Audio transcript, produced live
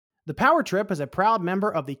The Power Trip is a proud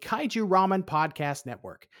member of the Kaiju Ramen Podcast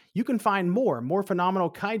Network. You can find more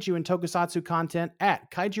phenomenal kaiju and tokusatsu content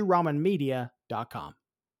at kaijuramenmedia.com.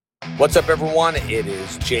 What's up, everyone? It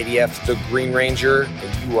is JDF, the Green Ranger,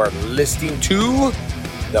 and you are listening to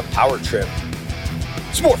The Power Trip.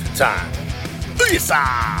 It's morphin' time.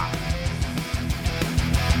 Lisa!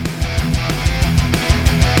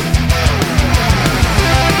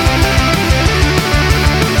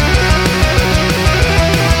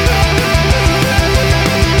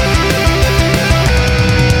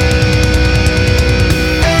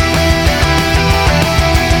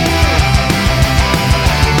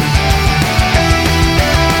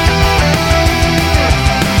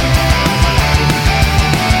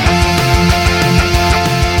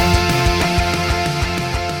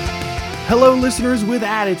 Hello, listeners with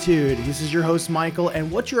attitude. This is your host, Michael,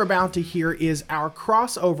 and what you're about to hear is our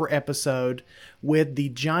crossover episode with the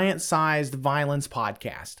Giant Sized Violence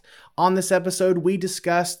podcast. On this episode, we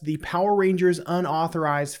discussed the Power Rangers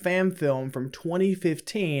Unauthorized fan film from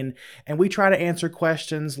 2015, and we try to answer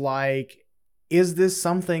questions like, is this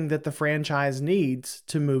something that the franchise needs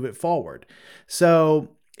to move it forward?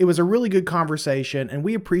 So it was a really good conversation, and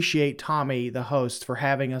we appreciate Tommy, the host, for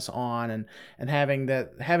having us on and having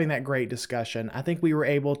that great discussion. I think we were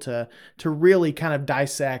able to really kind of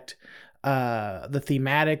dissect the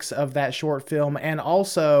thematics of that short film and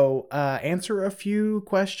also answer a few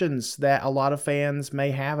questions that a lot of fans may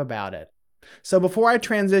have about it. So before I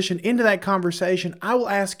transition into that conversation, I will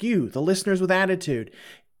ask you, the listeners with attitude,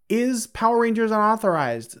 is Power Rangers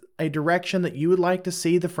Unauthorized a direction that you would like to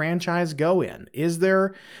see the franchise go in? Is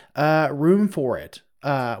there room for it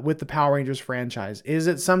with the Power Rangers franchise? Is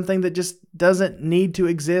it something that just doesn't need to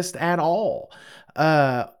exist at all?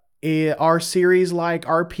 Are series like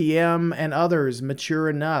RPM and others mature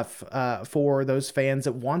enough for those fans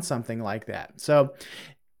that want something like that? So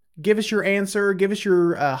give us your answer, give us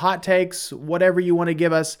your hot takes, whatever you want to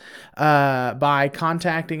give us by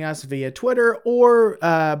contacting us via Twitter or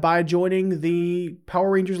by joining the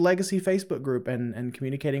Power Rangers Legacy Facebook group and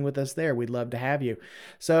communicating with us there. We'd love to have you.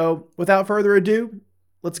 So without further ado,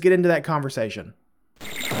 let's get into that conversation.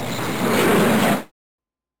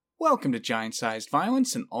 Welcome to Giant Sized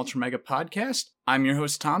Violence, an Ultra Mega podcast. I'm your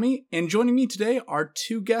host, Tommy, and joining me today are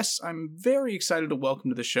two guests I'm very excited to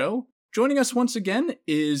welcome to the show. Joining us once again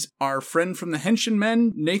is our friend from the Henshin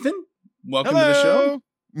Men, Nathan. Welcome Hello.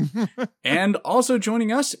 to the show. And also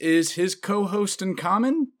joining us is his co-host in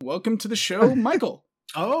common. Welcome to the show, Michael.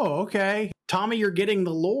 Oh, okay. Tommy, you're getting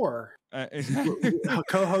the lore.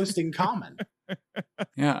 Co-host in common.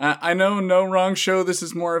 Yeah, I know, no wrong show. This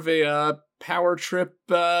is more of a Power Trip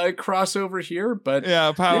crossover here, but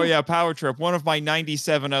Power Trip, one of my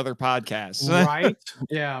 97 other podcasts. Right?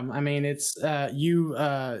 Yeah, I mean, it's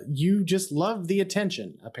you just love the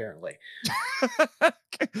attention, apparently.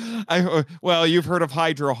 You've heard of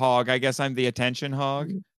Hydro Hog. I guess I'm the attention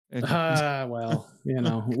hog. Well,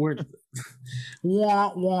 we're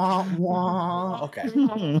wah wah wah. Okay.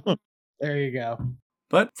 There you go.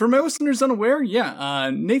 But for my listeners unaware,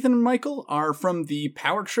 Nathan and Michael are from the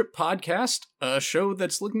Power Trip podcast, a show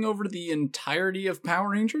that's looking over the entirety of Power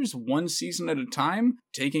Rangers, one season at a time,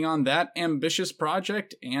 taking on that ambitious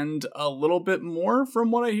project and a little bit more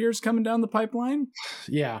from what I hear is coming down the pipeline.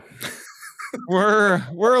 Yeah. We're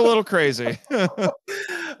a little crazy.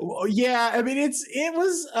 Well, yeah, I mean, it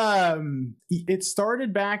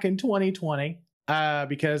started back in 2020.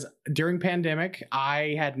 Because during pandemic,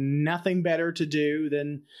 I had nothing better to do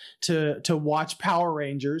than to watch Power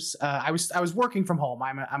Rangers. I was working from home.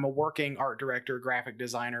 I'm a working art director, graphic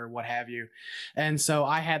designer, what have you, and so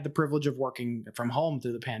I had the privilege of working from home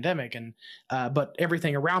through the pandemic. And but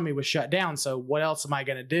everything around me was shut down. So what else am I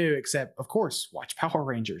going to do except, of course, watch Power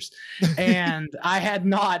Rangers? And I had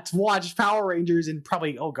not watched Power Rangers in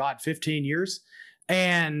probably 15 years,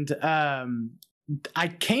 and I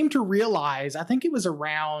came to realize, I think it was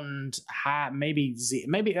around I think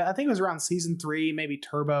it was around season 3, maybe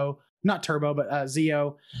Zeo.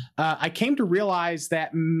 I came to realize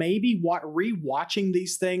that maybe rewatching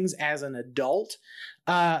these things as an adult,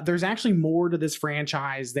 there's actually more to this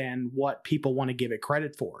franchise than what people want to give it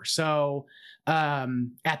credit for. So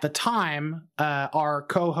at the time, our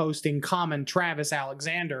co-host in common, Travis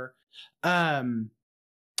Alexander,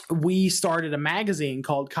 we started a magazine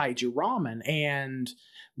called Kaiju Ramen, and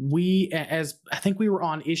I think we were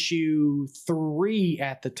on issue 3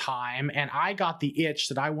 at the time, and I got the itch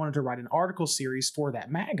that I wanted to write an article series for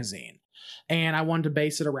that magazine, and I wanted to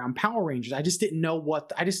base it around Power Rangers. I just didn't know what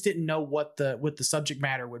the subject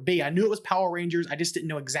matter would be. I knew it was Power Rangers. I just didn't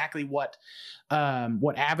know exactly what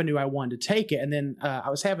avenue I wanted to take it. And then I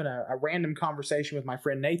was having a random conversation with my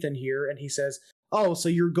friend Nathan here, and he says, "Oh, so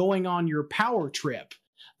you're going on your power trip?"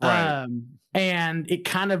 Right. And it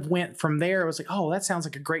kind of went from there. I was like, oh, that sounds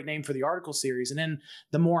like a great name for the article series. And then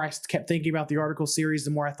the more I kept thinking about the article series,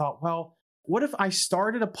 the more I thought, well, what if I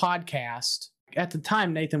started a podcast? At the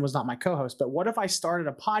time, Nathan was not my co-host, but what if I started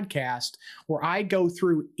a podcast where I go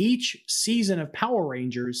through each season of Power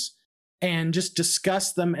Rangers and just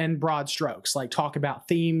discuss them in broad strokes, like talk about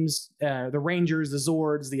themes, the Rangers, the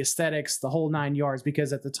Zords, the aesthetics, the whole 9 yards.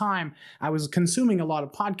 Because at the time I was consuming a lot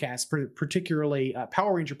of podcasts, particularly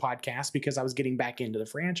Power Ranger podcasts, because I was getting back into the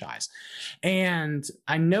franchise. And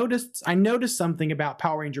I noticed something about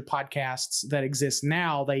Power Ranger podcasts that exist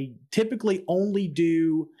now. They typically only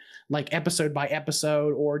do like episode by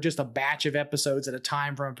episode or just a batch of episodes at a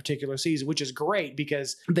time from a particular season, which is great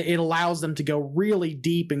because it allows them to go really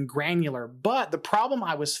deep and granular. But the problem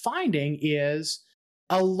I was finding is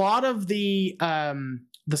a lot of the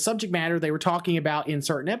subject matter they were talking about in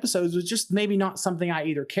certain episodes was just maybe not something I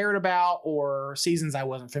either cared about, or seasons I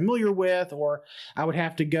wasn't familiar with, or I would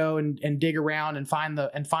have to go and dig around and find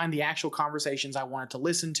the actual conversations I wanted to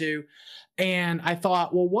listen to. And I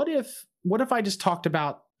thought, well, what if I just talked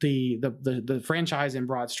about the franchise in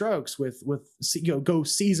broad strokes with go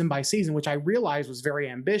season by season, which I realized was very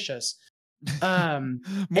ambitious.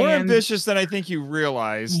 More ambitious than I think you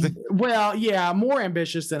realized. Well, yeah, more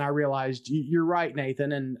ambitious than I realized. You're right,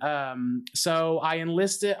 Nathan. And so I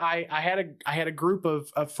enlisted. I had a group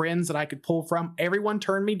of friends that I could pull from. Everyone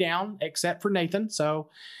turned me down except for Nathan. So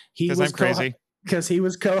I'm crazy because he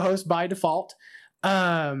was co-host by default.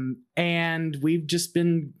 And we've just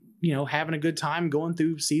been having a good time going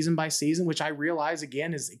through season by season, which I realize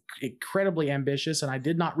again is incredibly ambitious. And I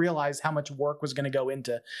did not realize how much work was going to go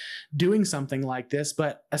into doing something like this.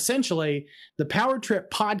 But essentially the Power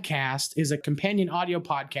Trip podcast is a companion audio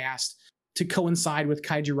podcast to coincide with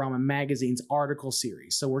Kaiju Ramen Magazine's article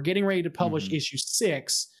series. So we're getting ready to publish issue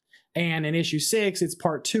 6. And in issue 6, it's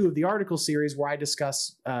part 2 of the article series where I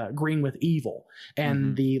discuss Green with Evil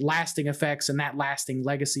and the lasting effects and that lasting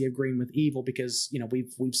legacy of Green with Evil, because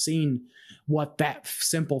we've seen what that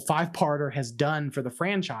simple 5-parter has done for the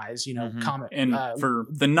franchise. For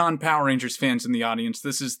the non-Power Rangers fans in the audience,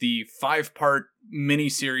 this is the 5-part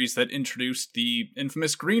miniseries that introduced the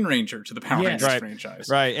infamous Green Ranger to the Power Rangers franchise.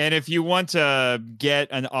 Right, and if you want to get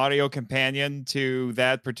an audio companion to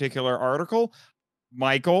that particular article,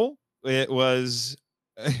 Michael, it was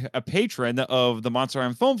a patron of the Monster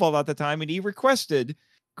Island Film Vault at the time, and he requested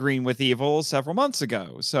Green with Evil several months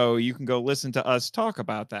ago. So you can go listen to us talk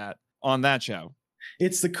about that on that show.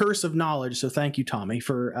 It's the curse of knowledge. So thank you, Tommy,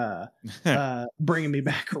 for bringing me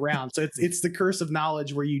back around. So it's the curse of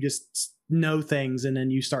knowledge where you just know things and then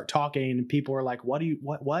you start talking and people are like, what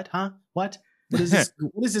What is this?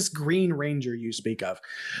 What is this Green Ranger you speak of?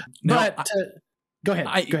 But Go ahead.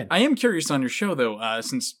 I am curious on your show, though,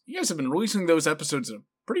 since you guys have been releasing those episodes at a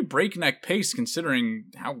pretty breakneck pace considering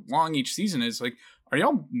how long each season is. Like, are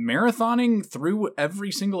y'all marathoning through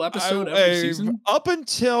every single episode every season? Up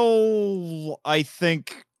until, I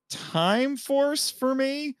think, Time Force for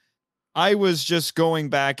me, I was just going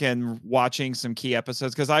back and watching some key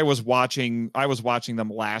episodes because I was watching them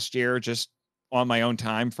last year just on my own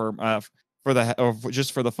time for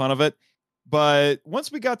the fun of it. But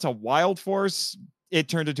once we got to Wild Force, it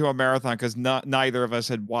turned into a marathon because neither of us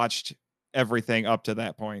had watched everything up to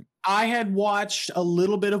that point. I had watched a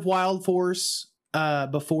little bit of Wild Force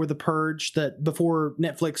before the purge, before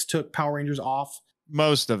Netflix took Power Rangers off.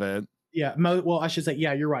 Most of it. Yeah. Well, I should say,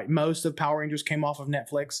 yeah, you're right. Most of Power Rangers came off of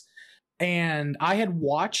Netflix. And I had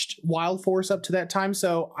watched Wild Force up to that time.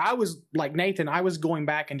 So I was like Nathan, I was going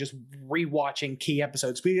back and just rewatching key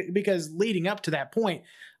episodes because leading up to that point,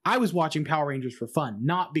 I was watching Power Rangers for fun,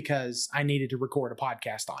 not because I needed to record a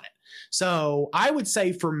podcast on it. So I would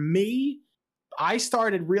say for me, I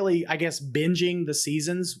started really, I guess, binging the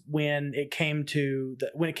seasons when it came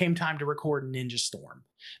time to record Ninja Storm,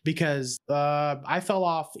 because I fell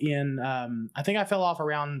off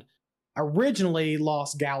around originally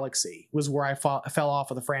Lost Galaxy was where I fell off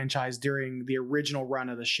of the franchise during the original run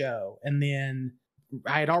of the show. And then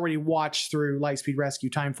I had already watched through Lightspeed Rescue,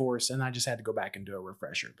 Time Force, and I just had to go back and do a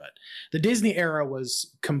refresher. But the Disney era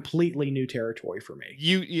was completely new territory for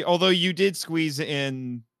me. Although you did squeeze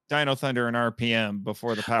in Dino Thunder and RPM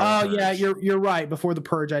before the Power Oh Purge. yeah, you're right. Before the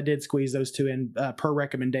Purge, I did squeeze those two in per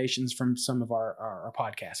recommendations from some of our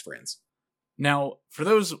podcast friends. Now, for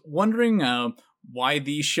those wondering why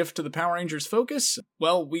the shift to the Power Rangers focus,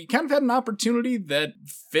 well, we kind of had an opportunity that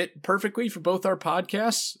fit perfectly for both our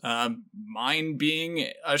podcasts. Mine being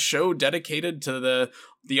a show dedicated to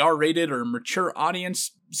the R-rated or mature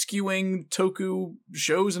audience skewing toku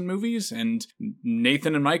shows and movies, and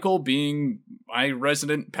Nathan and Michael being my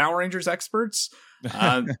resident Power Rangers experts.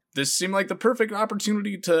 This seemed like the perfect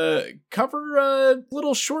opportunity to cover a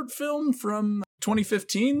little short film from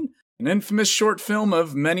 2015. An infamous short film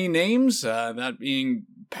of many names, that being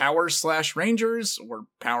Power/Rangers, or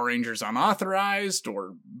Power Rangers Unauthorized,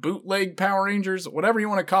 or Bootleg Power Rangers, whatever you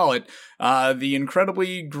want to call it. The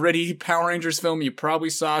incredibly gritty Power Rangers film you probably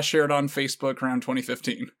saw shared on Facebook around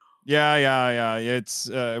 2015. Yeah.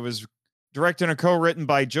 It was directed and co-written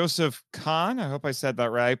by Joseph Kahn. I hope I said that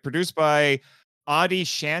right. Produced by Adi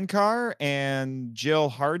Shankar and Jill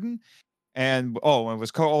Harden. And it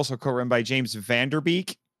was also co-written by James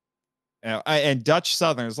Vanderbeek. And Dutch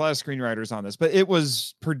Southern. There's a lot of screenwriters on this, but it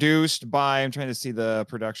was produced by, I'm trying to see the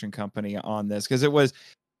production company on this, because it was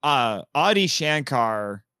Adi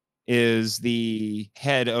Shankar is the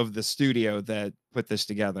head of the studio that put this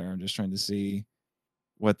together. I'm just trying to see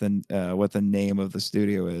what the name of the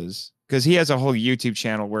studio is, because he has a whole YouTube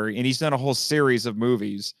channel and he's done a whole series of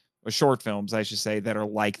movies, or short films, I should say, that are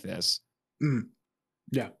like this.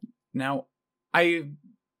 Yeah. Now, I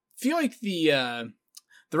feel like the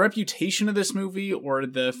reputation of this movie, or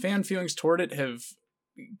the fan feelings toward it, have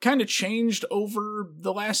kind of changed over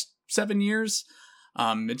the last 7 years.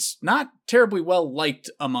 It's not terribly well liked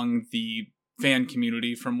among the fan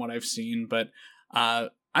community from what I've seen, but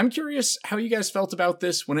I'm curious how you guys felt about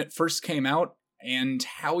this when it first came out, and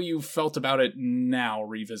how you felt about it now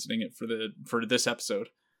revisiting it for this episode.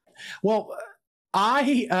 Well, I'll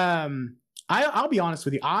be honest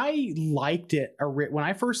with you. I liked it when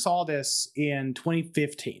I first saw this in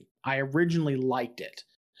 2015. I originally liked it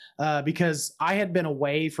because I had been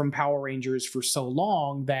away from Power Rangers for so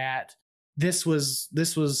long that this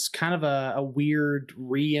was kind of a weird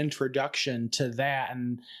reintroduction to that,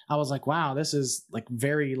 and I was like, wow, this is like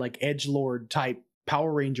very like edgelord type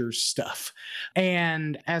Power Rangers stuff.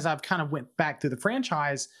 And as I've kind of went back through the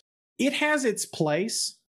franchise, it has its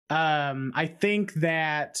place. I think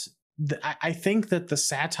that the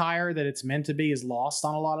satire that it's meant to be is lost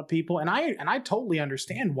on a lot of people, and I totally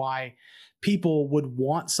understand why people would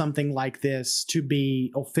want something like this to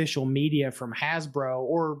be official media from Hasbro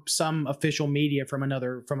or some official media from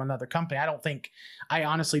another company. I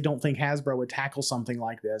honestly don't think Hasbro would tackle something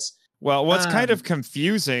like this. Well, what's kind of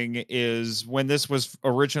confusing is when this was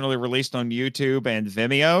originally released on YouTube and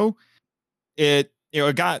Vimeo, it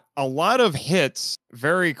got a lot of hits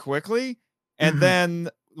very quickly, and then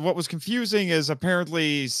what was confusing is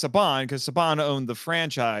apparently Saban, because Saban owned the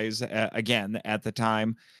franchise again at the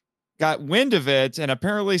time, got wind of it and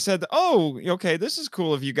apparently said, oh, okay, this is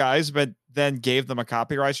cool of you guys, but then gave them a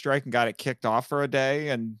copyright strike and got it kicked off for a day.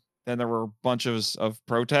 And then there were a bunch of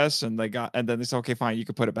protests, and then they said, okay, fine, you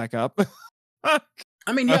can put it back up. I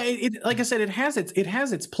mean, yeah, like I said, it has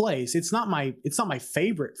its place. It's not my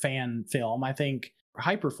favorite fan film. I think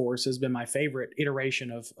Hyperforce has been my favorite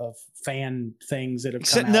iteration of fan things that have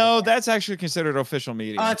come out. No, that's actually considered official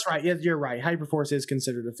media. That's right. Yeah, you're right. Hyperforce is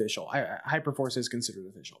considered official. Hyperforce is considered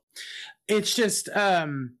official. It's just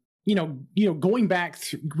going back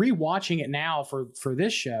rewatching it now for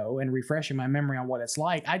this show and refreshing my memory on what it's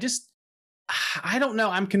like. I don't know.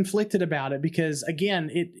 I'm conflicted about it because, again,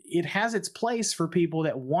 it has its place for people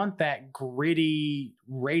that want that gritty,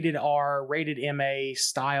 rated R, rated MA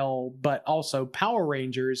style, but also Power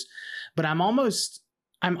Rangers. But I'm almost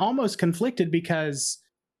conflicted because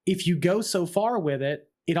if you go so far with it,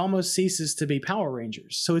 it almost ceases to be Power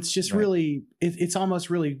Rangers. So it's just really, it's almost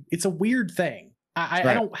really, it's a weird thing.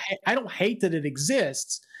 I don't hate that it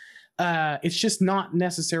exists. It's just not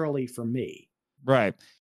necessarily for me. Right.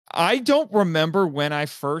 I don't remember when I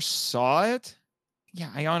first saw it. Yeah,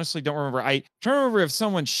 I honestly don't remember. I don't remember if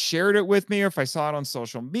someone shared it with me or if I saw it on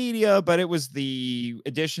social media, but it was the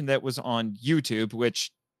edition that was on YouTube,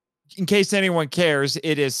 which, in case anyone cares,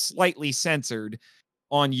 it is slightly censored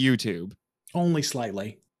on YouTube. Only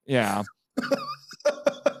slightly. Yeah.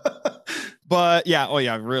 But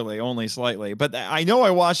yeah, really, only slightly. But I know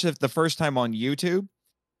I watched it the first time on YouTube,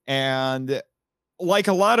 and like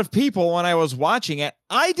a lot of people, when I was watching it,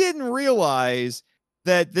 I didn't realize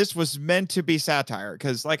that this was meant to be satire.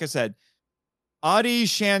 Because, like I said, Adi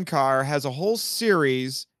Shankar has a whole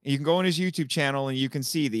series You can go on his YouTube channel and you can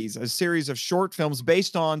see these, a series of short films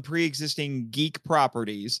based on pre-existing geek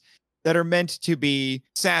properties that are meant to be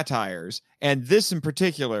satires. And this in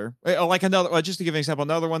particular, like another, just to give an example,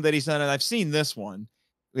 another one that he's done, and I've seen this one,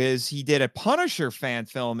 is he did a Punisher fan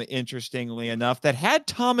film, interestingly enough, that had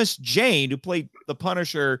Thomas Jane, who played the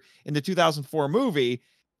Punisher in the 2004 movie,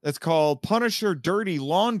 that's called Punisher Dirty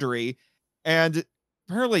Laundry. And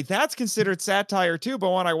apparently that's considered satire too. But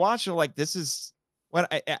when I watched it, like, this is, when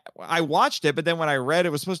I watched it, but then when I read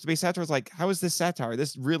it was supposed to be satire, I was like, how is this satire?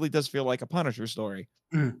 This really does feel like a Punisher story.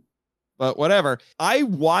 But whatever. I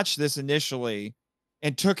watched this initially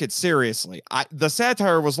and took it seriously. The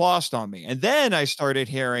satire was lost on me. And then I started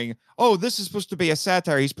hearing, oh, this is supposed to be a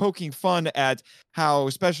satire. He's poking fun at how,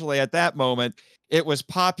 especially at that moment, it was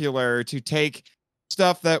popular to take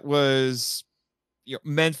stuff that was, you know,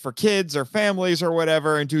 meant for kids or families or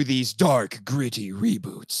whatever and do these dark, gritty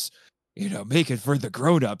reboots. You know, make it for the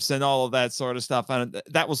grown-ups and all of that sort of stuff. And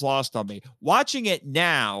that was lost on me. Watching it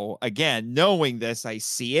now, again, knowing this, I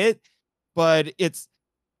see it, but it's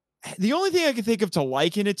the only thing I can think of to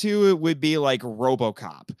liken it to, it would be like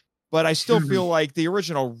RoboCop. But I still feel like the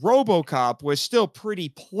original RoboCop was still pretty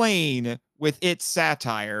plain with its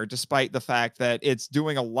satire, despite the fact that it's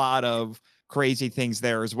doing a lot of crazy things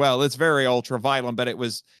there as well. It's very ultra-violent, but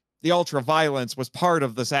the ultra-violence was part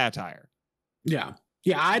of the satire. Yeah.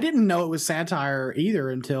 Yeah, I didn't know it was satire either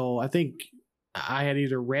until I think I had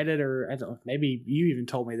either read it or I don't know, maybe you even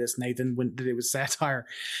told me this, Nathan, that it was satire.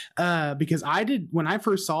 Because when I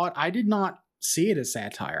first saw it, I did not see it as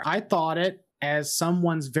satire. I thought it as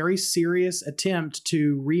someone's very serious attempt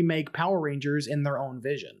to remake Power Rangers in their own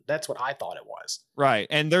vision. That's what I thought it was. Right.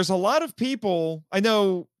 And there's a lot of people, I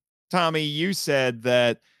know, Tommy, you said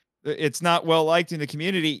that it's not well liked in the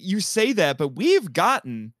community. You say that, but we've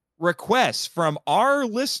gotten requests from our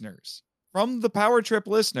listeners, from the Power Trip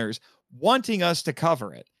listeners, wanting us to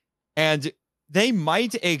cover it. And they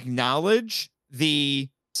might acknowledge the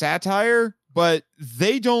satire, but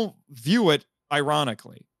they don't view it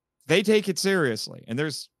ironically. They take it seriously. And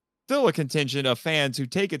there's still a contingent of fans who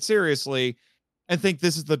take it seriously and think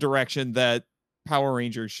this is the direction that Power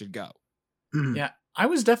Rangers should go. Yeah. I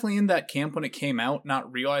was definitely in that camp when it came out, not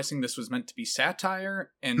realizing this was meant to be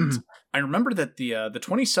satire. And I remember that the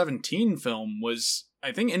 2017 film was,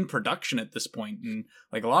 I think, in production at this point. And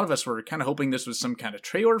like a lot of us were kind of hoping this was some kind of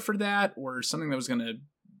trailer for that or something that was going to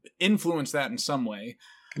influence that in some way.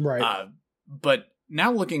 Right. But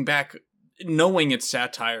now looking back, knowing it's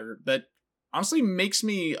satire, that honestly makes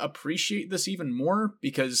me appreciate this even more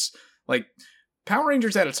because like Power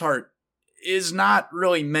Rangers at its heart is not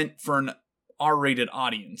really meant for an R-rated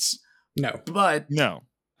audience. But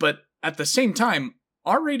at the same time,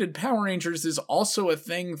 R-rated Power Rangers is also a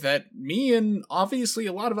thing that me and obviously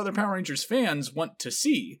a lot of other Power Rangers fans want to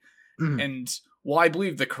see. And while I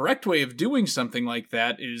believe the correct way of doing something like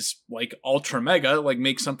that is like Ultra Mega, like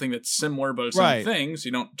make something that's similar but same things,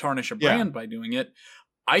 you don't tarnish a brand by doing it.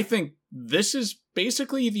 I think this is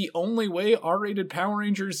basically the only way R-rated Power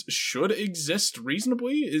Rangers should exist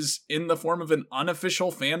reasonably, is in the form of an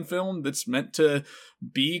unofficial fan film that's meant to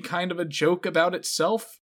be kind of a joke about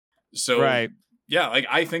itself. So, yeah, like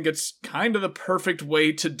I think it's kind of the perfect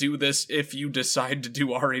way to do this if you decide to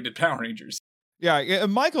do R-rated Power Rangers. Yeah,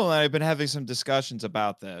 Michael and I have been having some discussions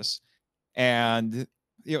about this, and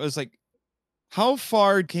it was like, how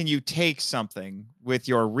far can you take something with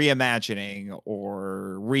your reimagining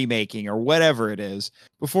or remaking or whatever it is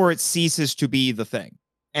before it ceases to be the thing?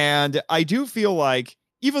 And I do feel like,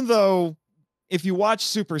 even though if you watch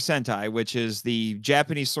Super Sentai, which is the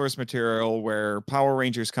Japanese source material where Power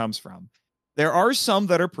Rangers comes from, there are some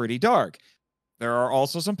that are pretty dark. There are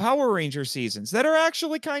also some Power Ranger seasons that are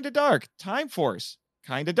actually kind of dark. Time Force,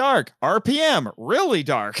 kind of dark. RPM, really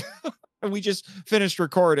dark. And we just finished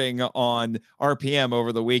recording on RPM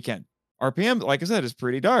over the weekend. RPM, like I said, is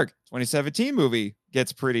pretty dark. 2017 movie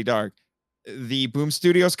gets pretty dark. The Boom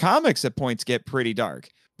Studios comics at points get pretty dark.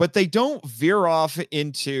 But they don't veer off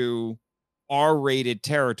into R-rated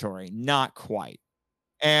territory. Not quite.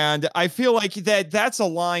 And I feel like that's a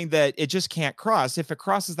line that it just can't cross. If it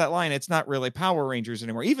crosses that line, it's not really Power Rangers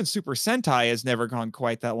anymore. Even Super Sentai has never gone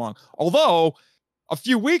quite that long. Although a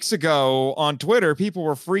few weeks ago on Twitter, people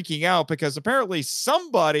were freaking out because apparently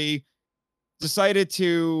somebody decided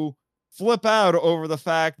to flip out over the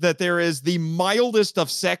fact that there is the mildest of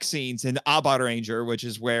sex scenes in Abba Ranger, which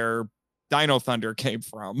is where Dino Thunder came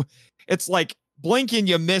from. It's like blink and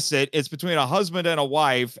you miss it. It's between a husband and a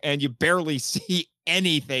wife, and you barely see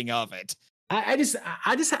anything of it.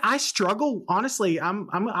 I struggle. Honestly,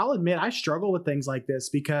 I'll admit I struggle with things like this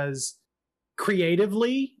because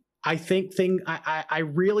creatively, I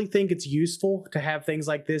really think it's useful to have things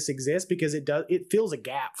like this exist because it fills a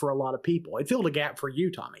gap for a lot of people. It filled a gap for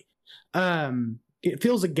you, Tommy. It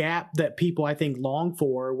fills a gap that people, I think, long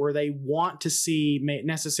for, where they want to see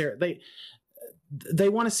they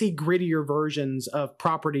want to see grittier versions of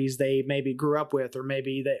properties they maybe grew up with, or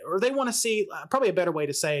they want to see, probably a better way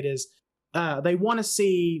to say it is, they want to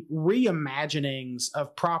see reimaginings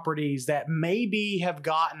of properties that maybe have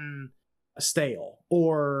gotten stale,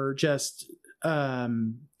 or just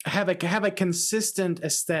have a consistent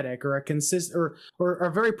aesthetic, or or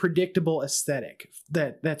a very predictable aesthetic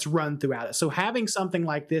that's run throughout it. So having something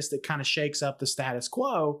like this that kind of shakes up the status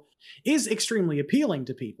quo is extremely appealing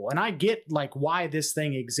to people, and I get like why this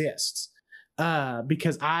thing exists.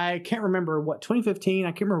 Because I can't remember 2015.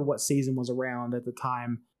 I can't remember what season was around at the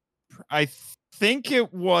time. I think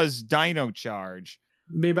it was Dino Charge.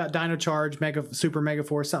 Be about Dino Charge, Super Mega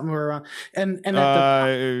Force, something around. And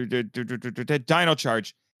Dino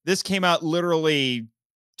Charge. This came out literally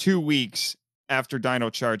 2 weeks after Dino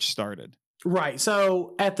Charge started. Right.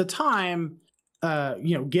 So at the time,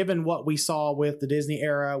 given what we saw with the Disney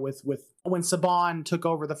era, with when Saban took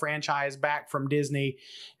over the franchise back from Disney,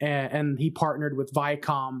 and he partnered with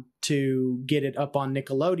Viacom to get it up on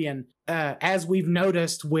Nickelodeon, as we've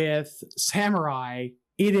noticed with Samurai,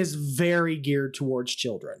 it is very geared towards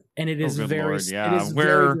children, and it is very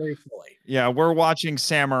silly. Yeah, we're watching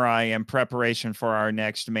Samurai in preparation for our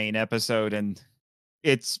next main episode, and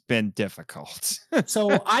it's been difficult.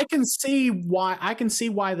 So I can see why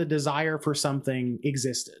the desire for something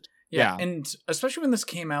existed. Yeah, and especially when this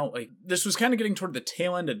came out, like, this was kind of getting toward the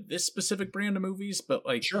tail end of this specific brand of movies, but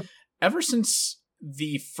like, ever since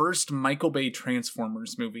the first Michael Bay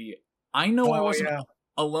Transformers movie, I know I wasn't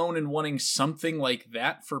alone in wanting something like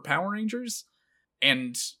that for Power Rangers,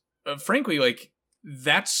 and frankly, like,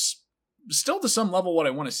 that's still to some level what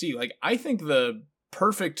I want to see. Like, I think the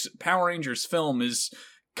perfect Power Rangers film is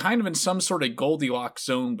kind of in some sort of Goldilocks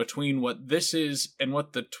zone between what this is and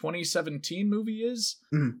what the 2017 movie is.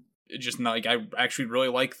 Mm. Just like, I actually really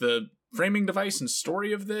like the framing device and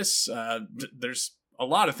story of this. There's a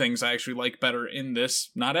lot of things I actually like better in this.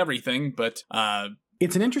 Not everything, but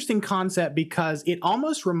it's an interesting concept because it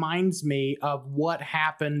almost reminds me of what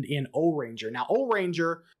happened in O-Ranger. Now,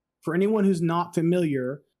 O-Ranger, for anyone who's not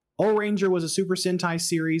familiar, O-Ranger was a Super Sentai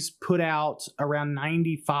series put out around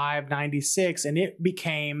 95, 96, and it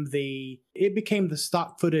became the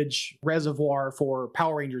stock footage reservoir for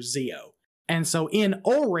Power Rangers Zeo. And so in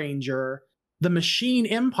O-Ranger, the Machine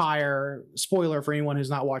Empire, spoiler for anyone who's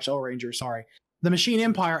not watched O-Ranger, sorry, the Machine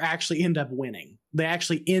Empire actually end up winning. They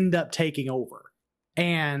actually end up taking over.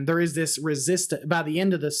 And there is this by the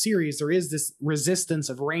end of the series, there is this resistance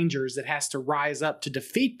of Rangers that has to rise up to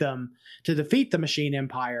defeat them, to defeat the Machine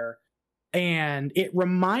Empire. And it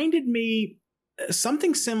reminded me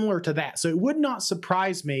something similar to that. So it would not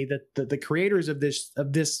surprise me that the creators of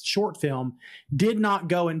this short film did not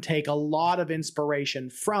go and take a lot of inspiration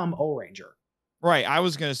from O-Ranger. Right. I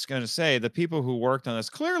was going to say the people who worked on this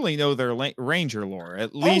clearly know their Ranger lore.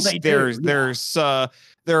 At least there's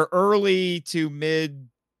their early to mid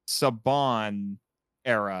Saban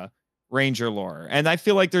era Ranger lore. And I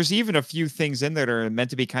feel like there's even a few things in there that are meant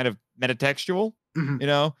to be kind of metatextual. Mm-hmm. You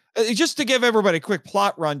know, just to give everybody a quick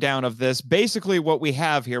plot rundown of this, basically what we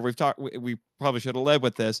have here, we probably should have led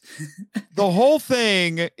with this. The whole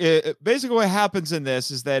thing, basically what happens in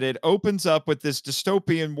this is that it opens up with this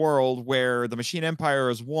dystopian world where the Machine Empire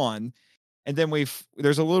is won. And then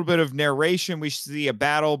there's a little bit of narration. We see a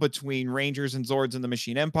battle between Rangers and Zords in the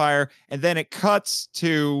Machine Empire. And then it cuts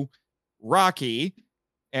to Rocky.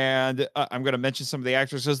 And I'm going to mention some of the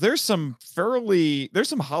actors because there's some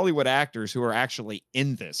Hollywood actors who are actually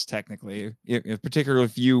in this technically, particularly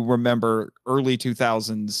if you remember early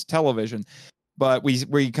 2000s television. But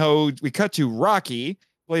we cut to Rocky,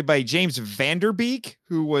 played by James Vanderbeek,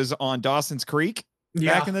 who was on Dawson's Creek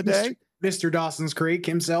back in the day. Mr. Dawson's Creek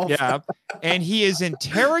himself. Yeah. And he is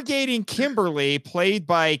interrogating Kimberly, played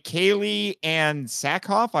by Kaylee Ann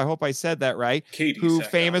Sackhoff. I hope I said that right. Who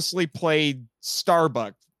famously played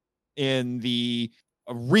Starbuck in the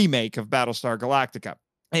remake of Battlestar Galactica.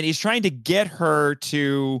 And he's trying to get her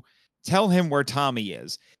to tell him where Tommy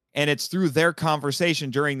is. And it's through their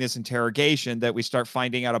conversation during this interrogation that we start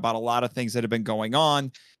finding out about a lot of things that have been going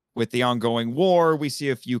on with the ongoing war. We see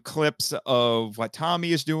a few clips of what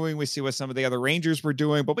Tommy is doing. We see what some of the other Rangers were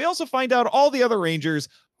doing, but we also find out all the other Rangers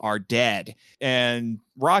are dead. And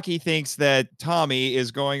Rocky thinks that Tommy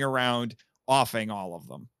is going around offing all of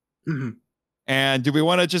them. Mm-hmm. And do we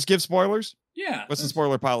want to just give spoilers? Yeah. What's the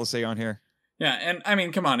spoiler policy on here? Yeah, and I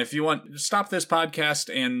mean, come on, if you want, stop this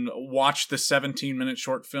podcast and watch the 17-minute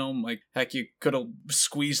short film. Like, heck, you could have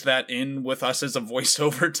squeezed that in with us as a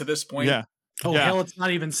voiceover to this point. Yeah. Oh, Yeah. hell, it's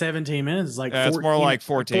not even 17 minutes. It's like 14, it's more like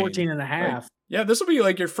 14. 14 and a half. Like, yeah, this will be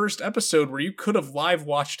like your first episode where you could have live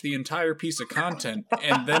watched the entire piece of content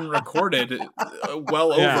and then recorded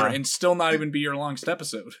well over and still not even be your longest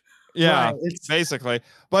episode. Yeah, Right, basically.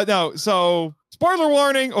 But no, so spoiler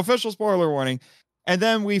warning, official spoiler warning. And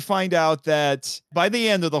then we find out that by the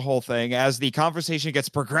end of the whole thing, as the conversation gets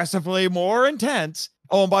progressively more intense.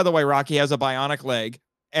 Oh, and by the way, Rocky has a bionic leg.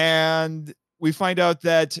 And we find out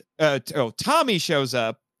that Tommy shows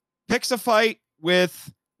up, picks a fight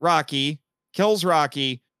with Rocky, kills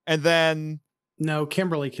Rocky, and then... No,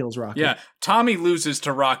 Kimberly kills Rocky. Yeah, Tommy loses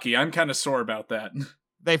to Rocky. I'm kind of sore about that.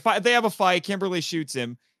 They have a fight. Kimberly shoots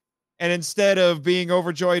him. And instead of being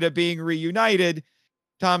overjoyed at being reunited,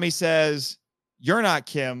 Tommy says... You're not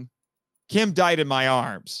Kim. Kim died in my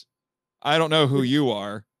arms. I don't know who you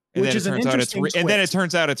are. And Which then is an it turns out interesting and then it twist.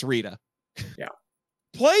 turns out it's Rita. Yeah.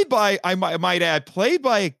 Played by, I might add, played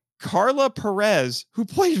by Carla Perez, who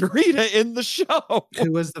played Rita in the show.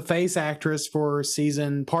 Who was the face actress for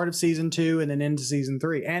part of season 2 and then into season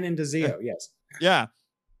 3 and into Zio, yes. Yeah.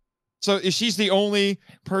 So she's the only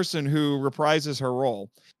person who reprises her role.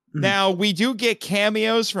 Mhm. Now, we do get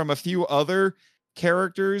cameos from a few other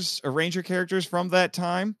characters, Ranger characters from that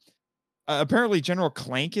time. Apparently General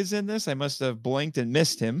Clank is in this. I must have blinked and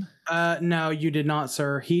missed him. No, you did not,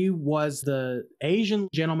 sir. He was the Asian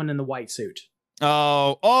gentleman in the white suit.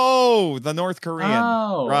 Oh, the North Korean.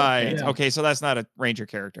 Oh, right. okay. Okay, so that's not a Ranger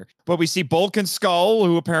character. But we see Bulk and Skull,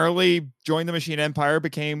 who apparently joined the Machine Empire,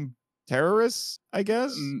 became terrorists, I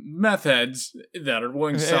guess. Meth heads that are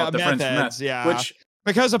willing to sell out the friends meth. Yeah. Which,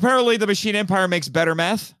 because apparently the Machine Empire makes better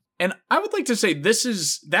meth. and I would like to say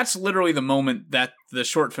that's literally the moment that the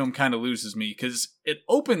short film kind of loses me, because it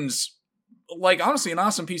opens like honestly an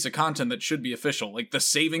awesome piece of content that should be official, like the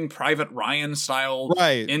Saving Private Ryan style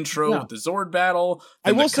intro with the Zord battle.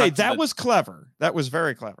 I will say that was clever. That was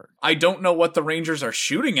very clever. I don't know what the Rangers are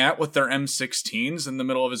shooting at with their M16s in the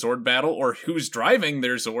middle of a Zord battle, or who's driving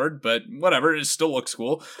their Zord, but whatever, it still looks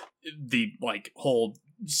cool. The like whole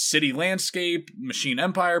city landscape, Machine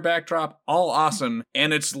Empire backdrop, all awesome.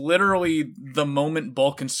 And it's literally the moment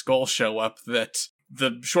Bulk and Skull show up that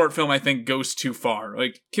the short film, I think, goes too far.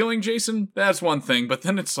 Like, killing Jason, that's one thing, but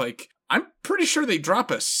then it's like, I'm pretty sure they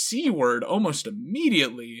drop a C word almost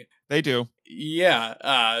immediately. They do. Yeah,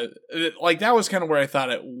 like that was kind of where I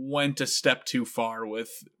thought it went a step too far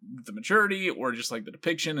with the maturity or just like the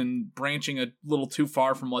depiction and branching a little too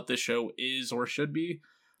far from what this show is or should be.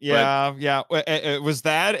 Yeah, yeah. It was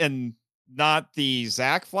that and not the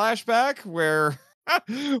Zach flashback where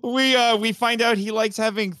we find out he likes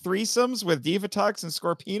having threesomes with Divatox and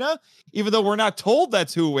Scorpina, even though we're not told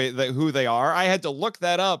that's who they are. I had to look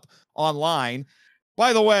that up online.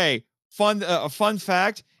 By the way, a fun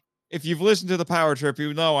fact, if you've listened to the Power Trip,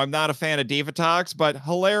 you know I'm not a fan of Divatox, but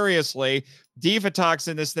hilariously, Divatox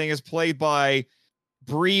in this thing is played by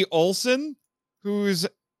Brie Olson, who's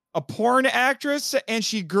a porn actress, and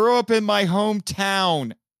she grew up in my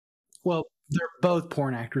hometown. Well, they're both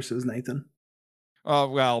porn actresses, Nathan. Oh,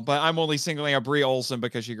 well, but I'm only singling out Brie Olson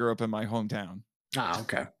because she grew up in my hometown. Ah,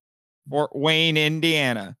 okay. Fort Wayne,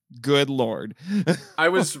 Indiana. Good Lord. I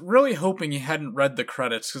was really hoping you hadn't read the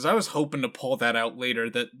credits, because I was hoping to pull that out later,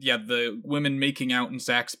 that, yeah, the women making out in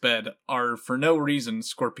Zach's bed are, for no reason,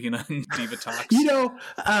 Scorpina and Divatox. You know,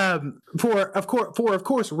 for of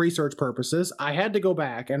course research purposes, I had to go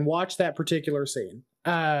back and watch that particular scene.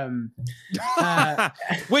 Which,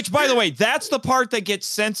 by the way, that's the part that gets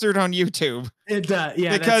censored on YouTube. It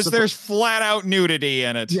yeah, because there's flat out nudity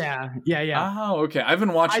in it. Yeah. Oh, okay. I've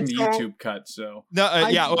been watching the YouTube cut, so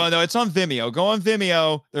no, no, it's on Vimeo. Go on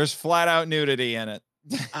Vimeo. There's flat out nudity in it.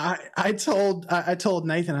 I told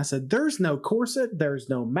Nathan, I said, there's no corset, there's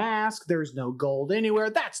no mask, there's no gold anywhere.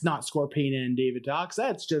 That's not Scorpina and Divatox.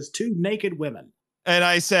 That's just two naked women. And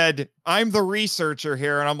I said, I'm the researcher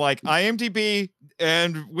here. And I'm like, IMDb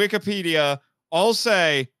and Wikipedia all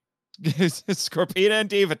say Scorpina and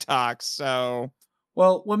Divatox. So,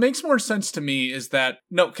 well, what makes more sense to me is that,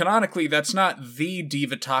 no, canonically, that's not the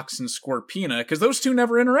Divatox and Scorpina, because those two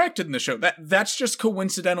never interacted in the show. That's just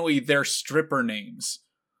coincidentally their stripper names.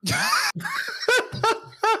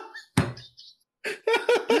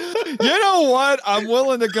 You know what? I'm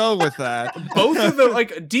willing to go with that. Both of the,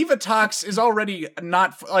 like, Divatox is already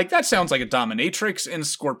not, like, that sounds like a dominatrix in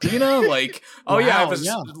Scorpina. Like, oh, yeah, I have a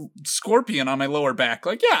scorpion on my lower back.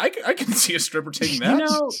 Like, yeah, I can see a stripper taking that.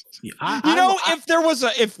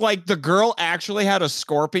 If like the girl actually had a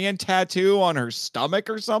scorpion tattoo on her stomach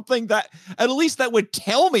or something, that at least that would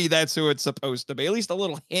tell me that's who it's supposed to be. At least a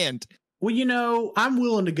little hint. Well, I'm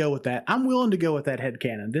willing to go with that. I'm willing to go with that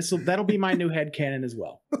headcanon. That'll be my new headcanon as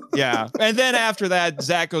well. Yeah. And then after that,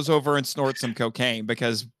 Zach goes over and snorts some cocaine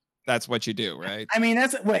because that's what you do, right? I mean,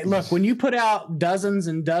 look, when you put out dozens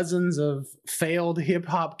and dozens of failed hip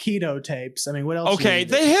hop keto tapes, I mean, what else? Okay,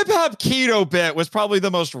 the hip hop keto bit was probably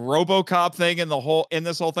the most RoboCop thing in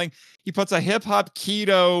this whole thing. He puts a hip hop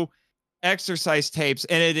keto exercise tapes,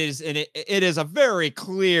 and it is a very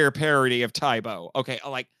clear parody of Tybo. Okay,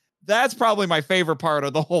 like that's probably my favorite part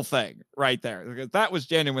of the whole thing right there, because that was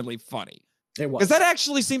genuinely funny. It was. Because that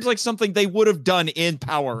actually seems like something they would have done in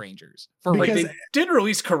Power Rangers. They did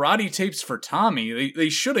release karate tapes for Tommy. They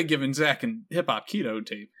should have given Zach a hip hop keto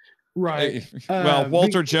tape. Right. Well,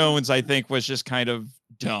 Walter Jones, I think, was just kind of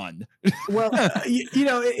done. Well,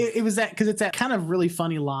 it was that, because it's that kind of really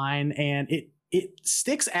funny line, and it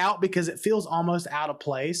sticks out because it feels almost out of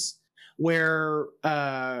place. Where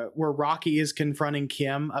Rocky is confronting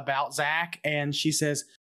Kim about Zach, and she says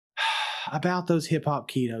about those hip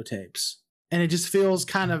hop keto tapes, and it just feels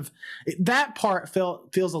kind of, that part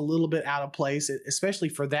feels a little bit out of place, especially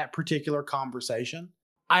for that particular conversation.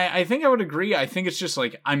 I think I would agree. I think it's just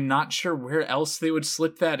like, I'm not sure where else they would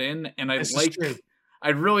slip that in, and I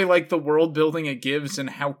really like the world building it gives and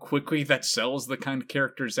how quickly that sells the kind of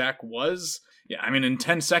character Zach was. Yeah, I mean, in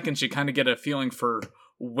 10 seconds you kind of get a feeling for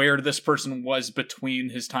where this person was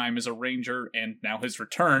between his time as a ranger and now his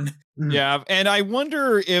return. Yeah, and I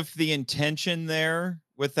wonder if the intention there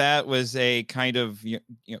with that was a kind of,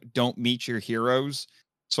 don't meet your heroes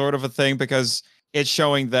sort of a thing, because it's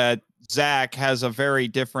showing that Zach has a very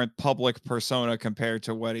different public persona compared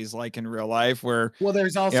to what he's like in real life. Where, well,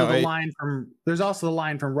 there's also the line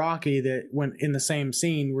from Rocky that went in the same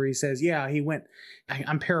scene where he says, "Yeah, he went."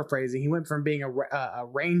 I'm paraphrasing. He went from being a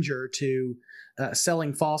ranger to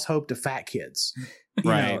selling false hope to fat kids.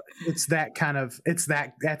 Right. It's that kind of. That's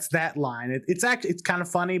that line. It's kind of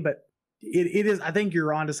funny, but. It is. I think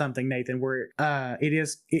you're onto something, Nathan. Where it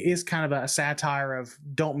is kind of a satire of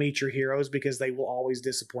don't meet your heroes because they will always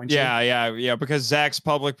disappoint you. Yeah. Because Zach's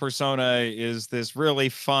public persona is this really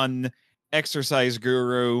fun exercise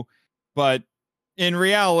guru, but in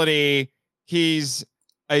reality, he's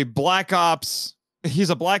a black ops.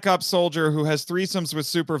 He's a black ops soldier who has threesomes with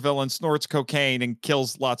supervillains, snorts cocaine, and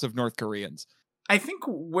kills lots of North Koreans. I think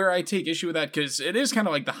where I take issue with that, because it is kind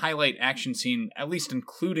of like the highlight action scene, at least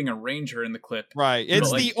including a ranger in the clip. Right.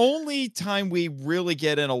 It's the only time we really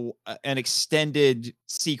get an extended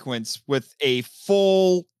sequence with a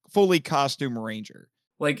fully costume ranger.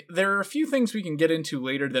 Like, there are a few things we can get into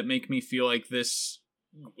later that make me feel like this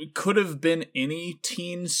could have been any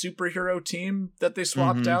teen superhero team that they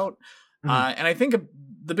swapped out. And I think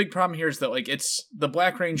the big problem here is that, like, it's the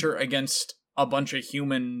Black Ranger against a bunch of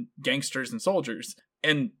human gangsters and soldiers.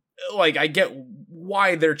 And, like, I get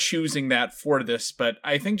why they're choosing that for this, but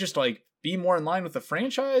I think just, like, be more in line with the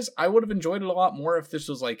franchise. I would have enjoyed it a lot more if this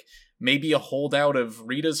was, like, maybe a holdout of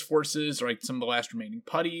Rita's forces, or, like, some of the last remaining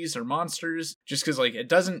putties or monsters. Just because, like, it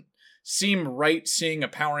doesn't seem right seeing a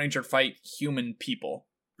Power Ranger fight human people.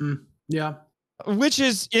 Yeah. Which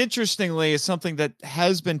is, interestingly, is something that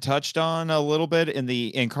has been touched on a little bit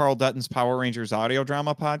in Carl Dutton's Power Rangers audio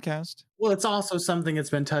drama podcast. Well, it's also something that's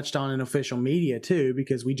been touched on in official media too,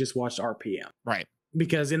 because we just watched RPM. Right.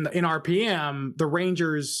 Because in RPM, the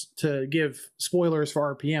Rangers, to give spoilers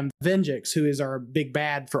for RPM, Venjix, who is our big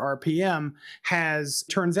bad for RPM,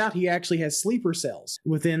 turns out he actually has sleeper cells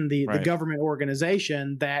within the government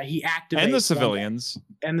organization that he activates.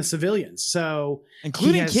 And the civilians. So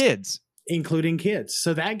including kids.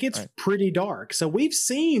 So that gets pretty dark. So we've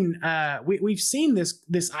seen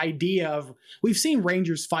this idea of, we've seen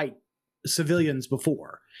Rangers fight civilians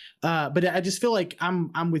before. But I just feel like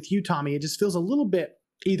I'm with you, Tommy. It just feels a little bit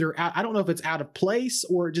either I don't know if it's out of place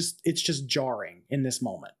or it's just jarring in this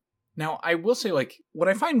moment. Now, I will say, like, what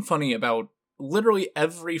I find funny about literally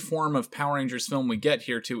every form of Power Rangers film we get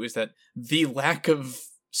here too is that the lack of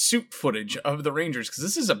suit footage of the Rangers, because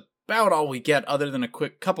this is about all we get other than a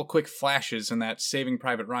couple quick flashes in that Saving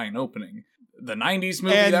Private Ryan opening. The 90s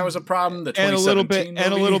movie, that was a problem. The 2017 movie.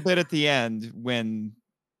 And a little bit at the end when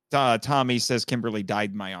Tommy says Kimberly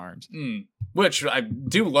died in my arms. Which I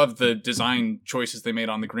do love the design choices they made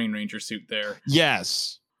on the Green Ranger suit there.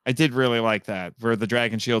 Yes, I did really like that, where the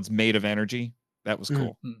Dragon Shield's made of energy. That was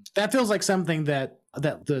cool. That feels like something that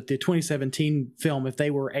the 2017 film, if they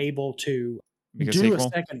were able to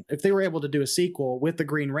if they were able to do a sequel with the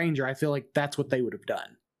Green Ranger, I feel like that's what they would have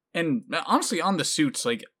done. And honestly, on the suits,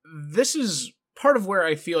 like, this is part of where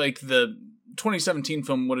I feel like the 2017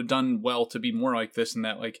 film would have done well to be more like this, and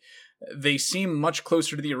that, like, they seem much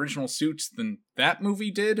closer to the original suits than that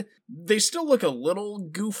movie did. They still look a little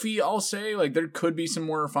goofy, I'll say. Like, there could be some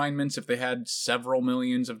more refinements if they had several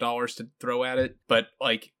millions of dollars to throw at it. But,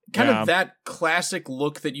 like, kind of that classic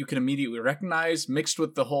look that you can immediately recognize, mixed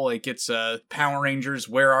with the whole, like, it's a Power Rangers,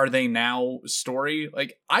 where are they now story.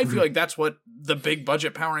 Like, I feel like that's what the big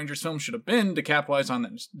budget Power Rangers film should have been, to capitalize on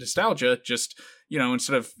that nostalgia. Just, you know,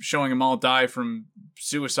 instead of showing them all die from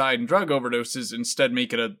suicide and drug overdoses, instead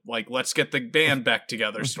make it a, like, let's get the band back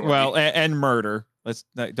together story. Well, and murder.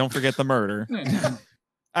 Don't forget the murder.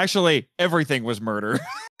 Actually, everything was murder.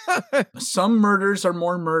 Some murders are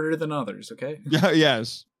more murder than others, okay?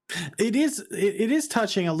 Yes. It is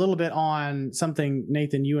touching a little bit on something,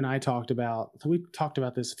 Nathan, you and I talked about. We talked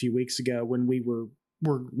about this a few weeks ago when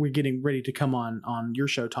we're getting ready to come on your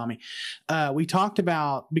show, Tommy. We talked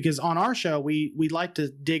about, because on our show we like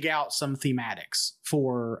to dig out some thematics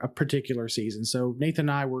for a particular season. So Nathan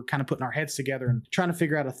and I were kind of putting our heads together and trying to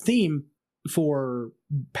figure out a theme for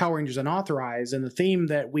Power Rangers Unauthorized, and the theme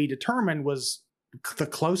that we determined was the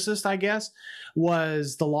closest, I guess,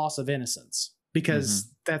 was the loss of innocence,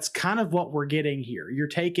 because that's kind of what we're getting here. You're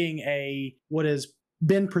taking what has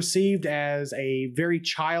been perceived as a very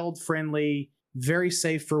child-friendly, very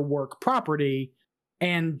safe for work property,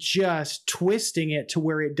 and just twisting it to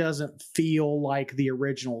where it doesn't feel like the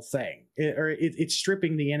original thing, it's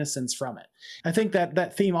stripping the innocence from it. I think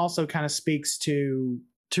that theme also kind of speaks to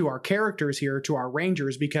our characters here, to our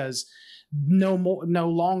Rangers, because no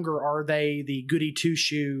longer are they the goody two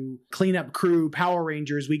shoe cleanup crew Power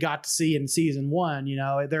Rangers we got to see in season 1. You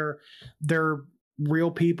know, they're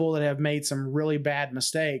real people that have made some really bad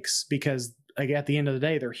mistakes, because, like, at the end of the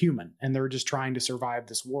day, they're human and they're just trying to survive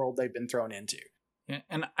this world they've been thrown into. Yeah,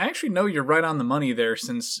 and I actually know you're right on the money there,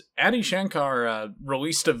 since Adi Shankar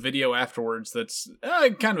released a video afterwards that's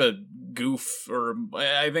kind of a goof, or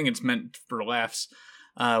I think it's meant for laughs,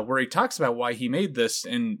 where he talks about why he made this,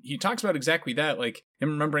 and he talks about exactly that, like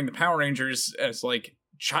him remembering the Power Rangers as, like,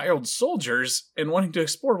 child soldiers and wanting to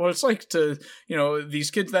explore what it's like to, you know,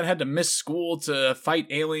 these kids that had to miss school to fight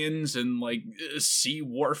aliens and, like, see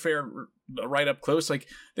warfare right up close. Like,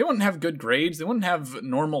 they wouldn't have good grades, they wouldn't have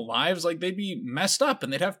normal lives, like, they'd be messed up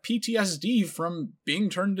and they'd have PTSD from being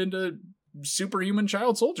turned into superhuman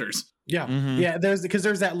child soldiers. Yeah. Yeah, there's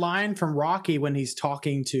that line from Rocky when he's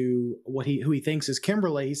talking to who he thinks is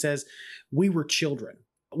Kimberly. He says, "We were children.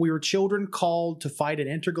 We were children called to fight an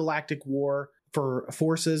intergalactic war for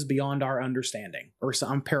forces beyond our understanding." Or so,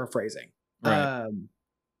 I'm paraphrasing. Right.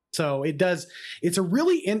 So it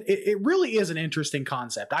really is an interesting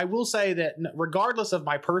concept. I will say that regardless of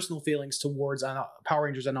my personal feelings towards Power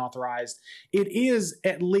Rangers Unauthorized, it is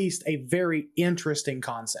at least a very interesting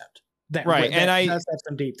concept. That does have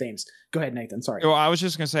some deep themes. Go ahead, Nathan. Sorry. Well, I was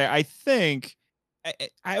just going to say, I think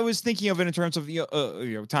I was thinking of it in terms of,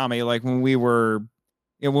 Tommy, like when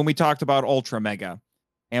we talked about Ultra Mega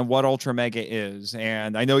and what Ultra Mega is.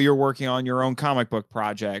 And I know you're working on your own comic book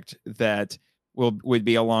project that would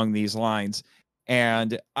be along these lines.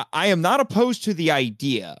 And I am not opposed to the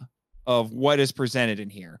idea of what is presented in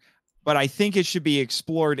here, but I think it should be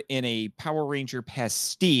explored in a Power Ranger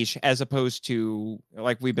pastiche, as opposed to,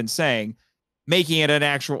 like we've been saying, making it an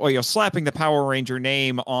actual, slapping the Power Ranger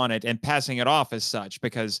name on it and passing it off as such,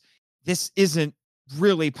 because this isn't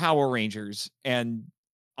really Power Rangers. And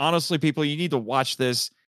honestly, people, you need to watch this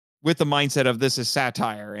with the mindset of this is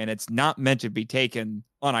satire, and it's not meant to be taken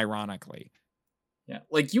unironically. Yeah,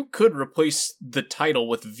 like, you could replace the title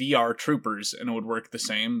with VR Troopers and it would work the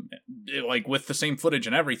same, like, with the same footage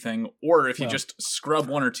and everything. Or if you just scrub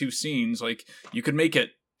one or two scenes, like, you could make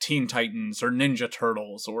it Teen Titans or Ninja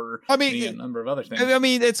Turtles or a number of other things. I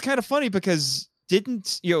mean, it's kind of funny because it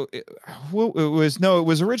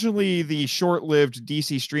was originally the short-lived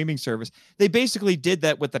DC streaming service. They basically did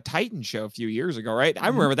that with the Titan show a few years ago, right? I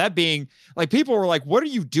remember that being like, people were like, "What are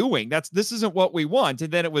you doing? This isn't what we want."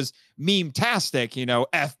 And then it was meme-tastic,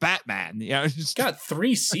 F Batman. It's got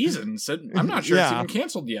 3 seasons. I'm not sure it's even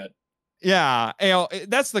canceled yet. Yeah,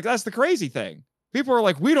 that's the crazy thing. People were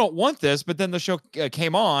like, "We don't want this," but then the show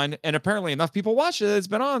came on, and apparently enough people watched it. It's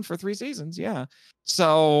been on for 3 seasons. Yeah,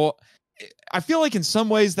 so I feel like in some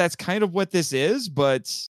ways that's kind of what this is,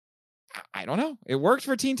 but I don't know. It worked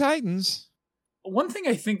for Teen Titans. One thing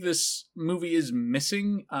I think this movie is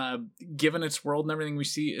missing, given its world and everything we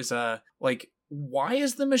see, is like why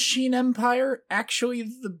is the Machine Empire actually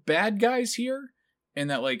the bad guys here? And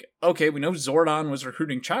that, like, okay, we know Zordon was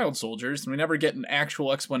recruiting child soldiers, and we never get an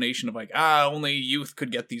actual explanation of, like, only youth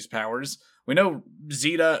could get these powers. We know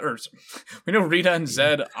Rita and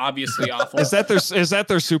Zed, obviously awful. Is that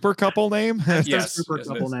their super couple name? Yes. Super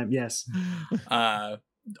couple name, yes.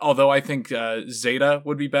 Although I think Zeta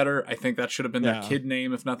would be better. I think that should have been their kid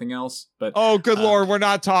name, if nothing else. But oh, good lord, we're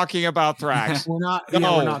not talking about Thrax. We're not talking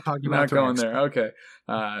about Thrax. Not going there. Okay.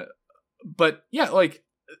 But yeah, like,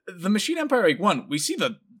 the Machine Empire, like, one, we see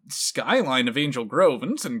the skyline of Angel Grove,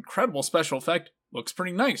 and it's an incredible special effect. Looks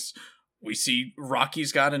pretty nice. We see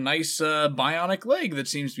Rocky's got a nice bionic leg that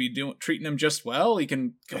seems to be treating him just well. He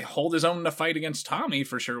can hold his own in a fight against Tommy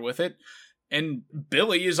for sure with it. And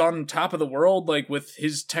Billy is on top of the world, like, with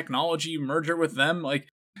his technology merger with them. Like,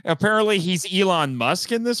 apparently he's Elon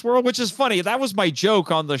Musk in this world, which is funny. That was my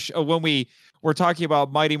joke on the show when we were talking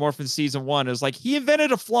about Mighty Morphin season 1. Is like, he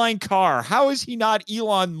invented a flying car. How is he not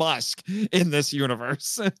Elon Musk in this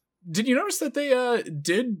universe? Did you notice that they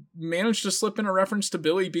did manage to slip in a reference to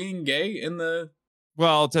Billy being gay in the...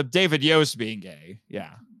 Well, to David Yost being gay,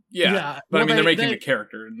 yeah. But well, I mean, they're making a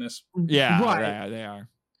character in this. Yeah, right. They are.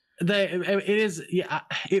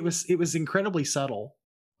 It was incredibly subtle.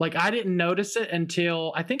 Like, I didn't notice it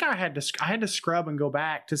until I think I had to scrub and go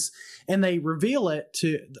back and they reveal it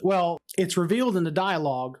it's revealed in the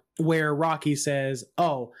dialogue where Rocky says,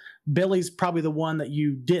 "Oh, Billy's probably the one that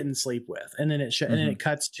you didn't sleep with," and then and then it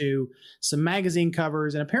cuts to some magazine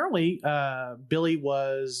covers, and apparently Billy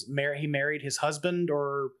was married. He married his husband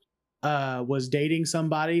or was dating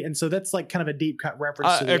somebody, and so that's like kind of a deep cut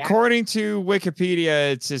reference to according to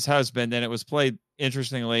Wikipedia, it's his husband, and it was played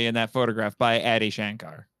interestingly in that photograph by Adi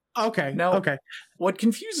Shankar. Okay. What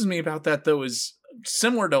confuses me about that, though, is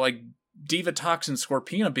similar to, like, Divatox and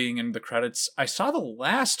Scorpina being in the credits. I saw the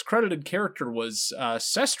last credited character was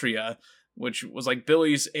Cestria, which was like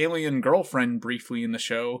Billy's alien girlfriend briefly in the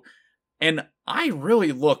show. And I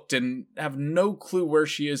really looked and have no clue where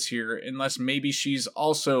she is here, unless maybe she's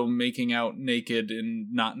also making out naked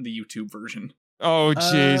and not in the YouTube version. Oh,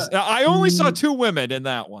 jeez. I only saw 2 women in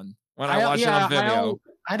that one when I watched it on video.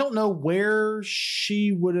 I don't know where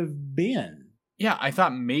she would have been. Yeah, I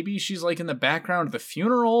thought maybe she's, like, in the background of the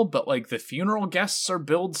funeral, but, like, the funeral guests are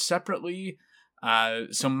billed separately.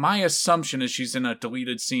 So my assumption is she's in a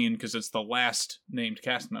deleted scene because it's the last named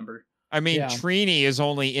cast member. I mean, Trini is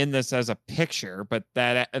only in this as a picture, but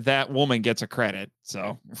that woman gets a credit.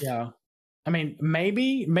 So yeah, I mean,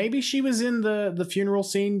 maybe she was in the funeral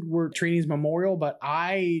scene where Trini's memorial, but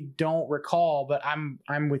I don't recall. But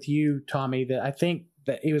I'm with you, Tommy, that I think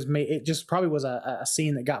that it just probably was a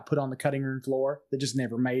scene that got put on the cutting room floor that just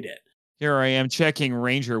never made it. Here I am checking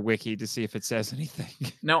Ranger Wiki to see if it says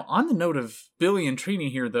anything. Now, on the note of Billy and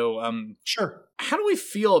Trini here, though, sure. How do we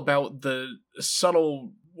feel about the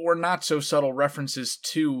subtle or not so subtle references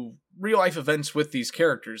to real life events with these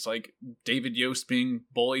characters, like David Yost being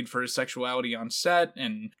bullied for his sexuality on set,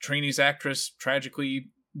 and Trini's actress tragically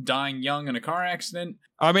dying young in a car accident?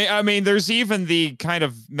 I mean, there's even the kind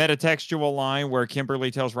of metatextual line where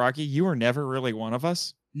Kimberly tells Rocky, "You were never really one of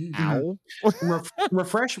us." Ow.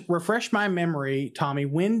 refresh my memory, Tommy.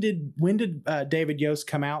 When did David Yost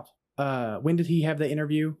come out? When did he have the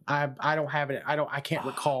interview? I don't have it. I can't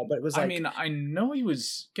recall, but it was like, I mean, I know he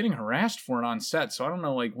was getting harassed for it on set, so I don't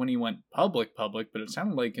know, like, when he went public, but it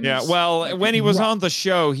sounded like when he was on the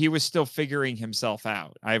show, he was still figuring himself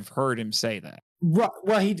out. I've heard him say that. Right.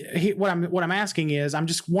 Well, he what I'm asking is, I'm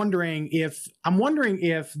wondering if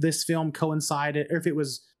this film coincided, or if it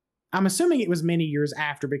was. I'm assuming it was many years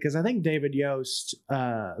after, because I think David Yost,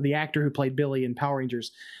 the actor who played Billy in Power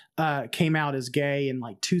Rangers, came out as gay in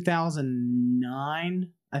like 2009,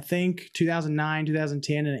 I think 2009,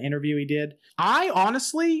 2010 in an interview he did. I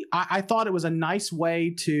honestly thought it was a nice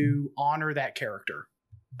way to honor that character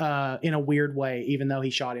in a weird way, even though he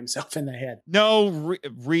shot himself in the head. No,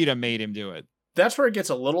 Rita made him do it. That's where it gets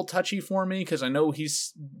a little touchy for me, because I know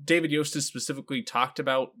David Yost has specifically talked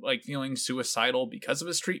about, like, feeling suicidal because of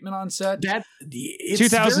his treatment on set.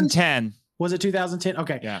 2010. Was it 2010?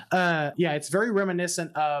 Okay. Yeah. It's very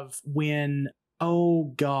reminiscent of when,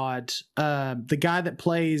 the guy that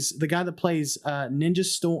plays Ninja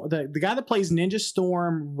Storm, the guy that plays Ninja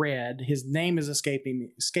Storm Red, his name is escaping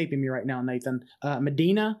me right now, Nathan.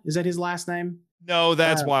 Medina, is that his last name? No,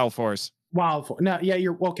 that's Wild Force. Wild Force. No, yeah,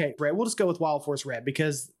 you're okay. Red. We'll just go with Wild Force Red,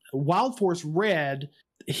 because Wild Force Red,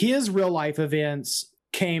 his real life events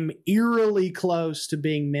came eerily close to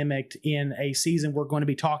being mimicked in a season we're going to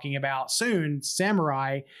be talking about soon,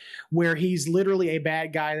 Samurai, where he's literally a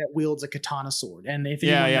bad guy that wields a katana sword. And if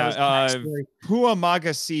anyone knows the backstory, Pua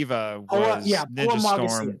Magasiva was Ninja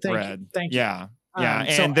Storm bred. Thank you. Yeah.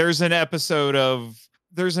 And there's an episode of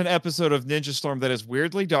Ninja Storm that is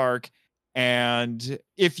weirdly dark. And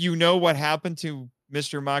if you know what happened to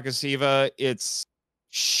Mr. Magasiva, it's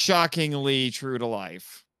shockingly true to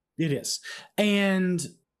life. It is. And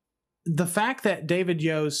the fact that David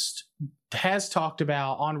Yost has talked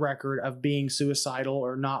about on record of being suicidal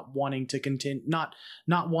or not wanting to continue, not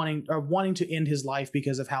wanting or wanting to end his life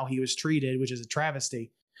because of how he was treated, which is a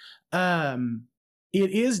travesty. It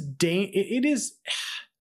is,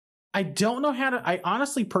 I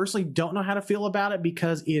honestly personally don't know how to feel about it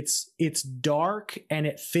because it's dark and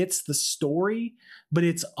it fits the story, but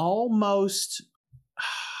it's almost,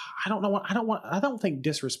 I don't think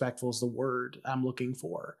disrespectful is the word I'm looking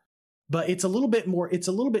for, but it's a little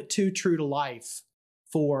bit too true to life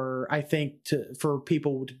for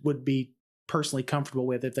people would be personally comfortable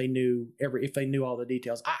with if they knew all the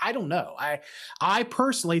details. I don't know. I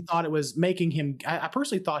personally thought it was making him, I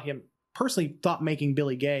personally thought making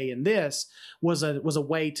Billy gay in this was a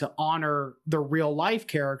way to honor the real life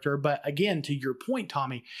character. But again, to your point,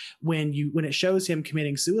 Tommy, when it shows him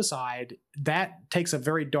committing suicide, that takes a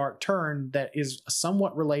very dark turn that is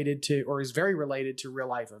somewhat related to, or is very related to real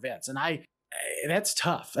life events. And that's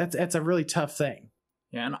tough. That's a really tough thing.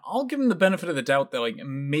 Yeah, and I'll give him the benefit of the doubt that like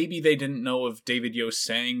maybe they didn't know of David Yost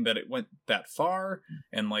saying that it went that far,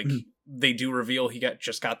 and like they do reveal he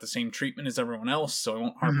just got the same treatment as everyone else, so I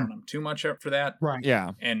won't harp on him too much for that. Right.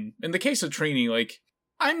 Yeah. And in the case of Trini, like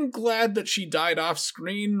I'm glad that she died off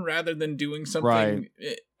screen rather than doing something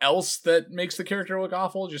else that makes the character look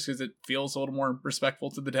awful, just because it feels a little more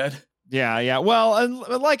respectful to the dead. Yeah. Well, and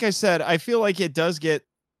like I said, I feel like it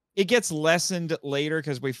gets lessened later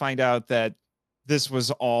because we find out that this was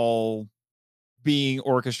all being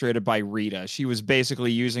orchestrated by Rita. She was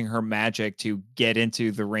basically using her magic to get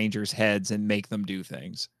into the Rangers' heads and make them do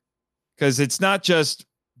things. Because it's not just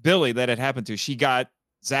Billy that it happened to. She got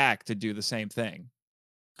Zach to do the same thing.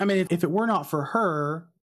 I mean, if it were not for her,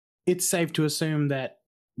 it's safe to assume that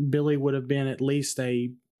Billy would have been at least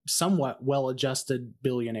a somewhat well-adjusted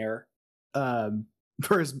billionaire,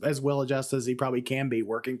 for as well-adjusted as he probably can be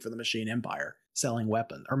working for the Machine Empire, selling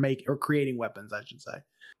weapons or creating weapons, I should say.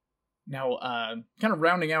 Now, kind of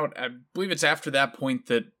rounding out, I believe it's after that point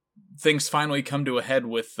that things finally come to a head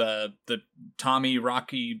with the Tommy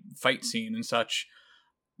Rocky fight scene and such.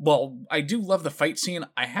 Well, I do love the fight scene.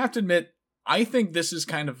 I have to admit, I think this is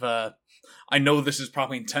kind of I know this is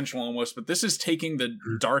probably intentional almost, but this is taking the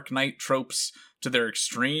Dark Knight tropes to their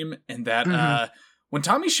extreme, and that when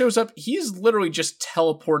Tommy shows up, he's literally just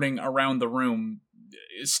teleporting around the room,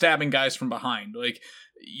 stabbing guys from behind. Like,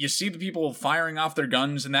 you see the people firing off their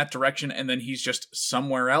guns in that direction, and then he's just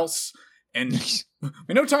somewhere else. And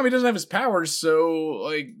we know Tommy doesn't have his powers, so,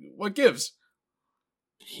 like, what gives?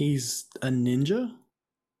 He's a ninja?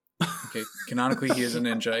 Okay, canonically he is a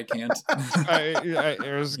ninja. I can't.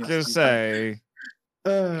 I was gonna say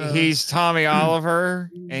he's Tommy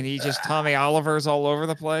Oliver, and he just Tommy Olivers all over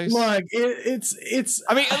the place. Look, it's.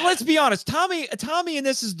 I mean, let's be honest. Tommy in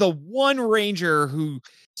this is the one Ranger who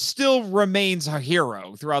still remains a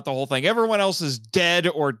hero throughout the whole thing. Everyone else is dead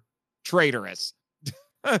or traitorous.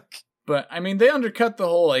 But I mean, they undercut the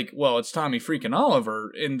whole like, well, it's Tommy freaking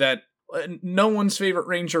Oliver in that. No one's favorite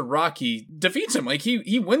Ranger, Rocky, defeats him. Like,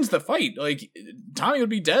 he wins the fight. Like, Tommy would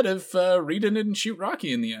be dead if Rita didn't shoot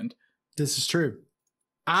Rocky in the end. This is true.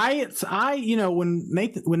 When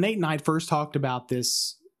Nate and I first talked about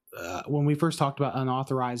this, when we first talked about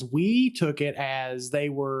Unauthorized, we took it as they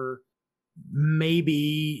were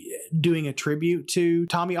maybe doing a tribute to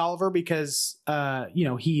Tommy Oliver because,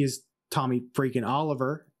 he is Tommy freaking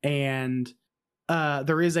Oliver, and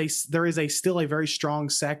there is still a very strong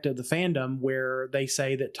sect of the fandom where they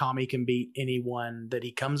say that Tommy can beat anyone that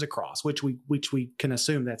he comes across, which we can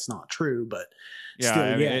assume that's not true, but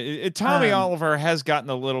Tommy Oliver has gotten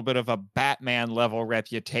a little bit of a Batman level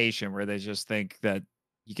reputation where they just think that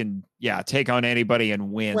he can take on anybody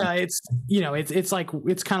and win. Well, it's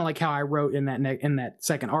kind of like how I wrote in that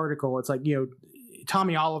second article. It's like,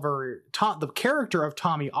 Tommy Oliver, the character of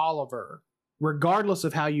Tommy Oliver, regardless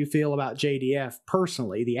of how you feel about JDF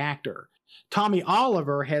personally, the actor, Tommy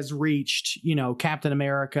Oliver has reached, Captain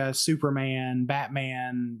America, Superman,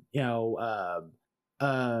 Batman,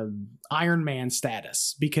 Iron Man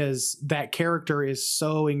status because that character is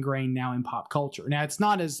so ingrained now in pop culture. Now, it's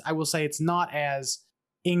not as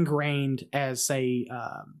ingrained as, say,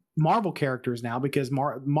 Marvel characters now, because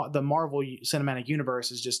the Marvel Cinematic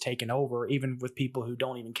Universe is just taken over, even with people who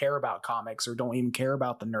don't even care about comics or don't even care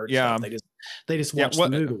about the nerd stuff. They just watch the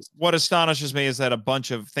movies. What astonishes me is that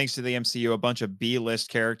thanks to the MCU, a bunch of B-list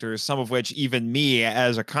characters, some of which even me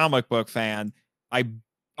as a comic book fan, I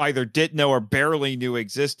either didn't know or barely knew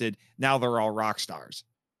existed. Now they're all rock stars.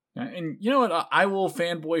 And you know what? I will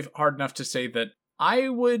fanboy hard enough to say that I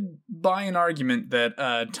would buy an argument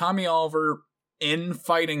that Tommy Oliver, in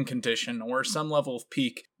fighting condition or some level of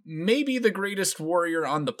peak, may be the greatest warrior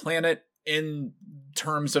on the planet in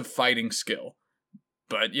terms of fighting skill.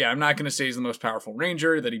 But yeah, I'm not going to say he's the most powerful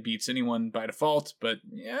ranger, that he beats anyone by default, but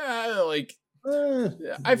yeah, like,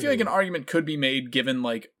 I feel like an argument could be made given,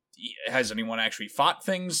 like, has anyone actually fought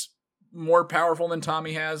things more powerful than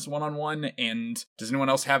Tommy has one-on-one, and does anyone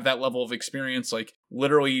else have that level of experience, like,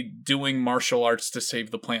 literally doing martial arts to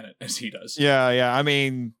save the planet as he does? Yeah, I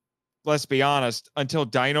mean, let's be honest, until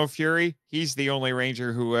Dino Fury, he's the only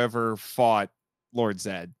ranger who ever fought Lord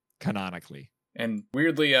Zed, canonically. And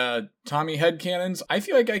weirdly, Tommy headcanons, I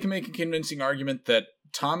feel like I can make a convincing argument that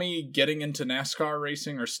Tommy getting into NASCAR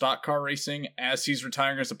racing or stock car racing as he's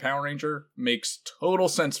retiring as a Power Ranger makes total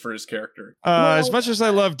sense for his character. As much as I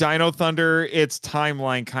love Dino Thunder, its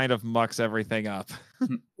timeline kind of mucks everything up.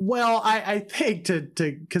 Well, I think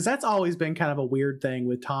because that's always been kind of a weird thing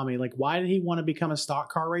with Tommy. Like, why did he want to become a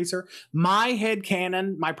stock car racer? My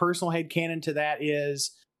personal headcanon to that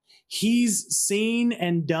is he's seen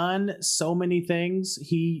and done so many things.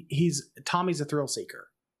 Tommy's a thrill seeker.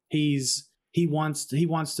 He wants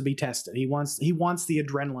to be tested. He wants the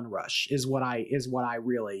adrenaline rush is what I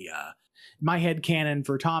really my headcanon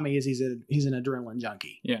for Tommy is he's an adrenaline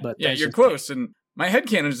junkie. Yeah, but you're close. And my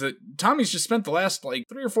headcanon is that Tommy's just spent the last 3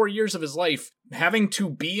 or 4 years of his life having to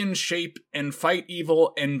be in shape and fight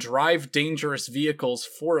evil and drive dangerous vehicles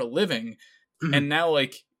for a living. Mm-hmm. And now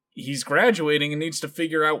he's graduating and needs to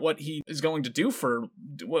figure out what he is going to do for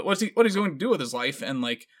what he's going to do with his life. And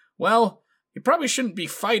he probably shouldn't be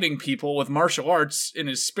fighting people with martial arts in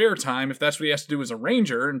his spare time if that's what he has to do as a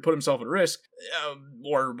ranger and put himself at risk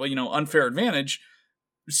or unfair advantage.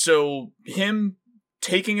 So him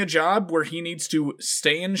taking a job where he needs to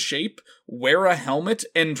stay in shape, wear a helmet,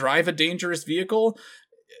 and drive a dangerous vehicle,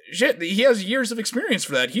 shit, he has years of experience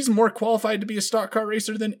for that. He's more qualified to be a stock car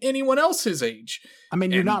racer than anyone else his age. I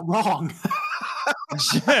mean, you're not wrong.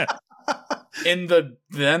 In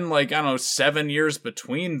the 7 years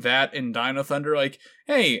between that and Dino Thunder,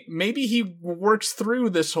 hey, maybe he works through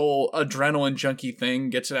this whole adrenaline junkie thing,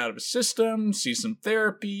 gets it out of his system, sees some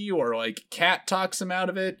therapy, or Kat talks him out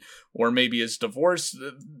of it, or maybe his divorce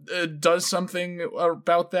does something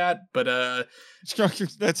about that. But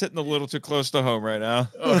that's hitting a little too close to home right now.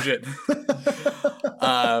 Oh shit.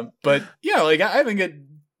 But yeah,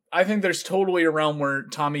 I think there's totally a realm where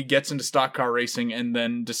Tommy gets into stock car racing and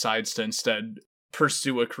then decides to instead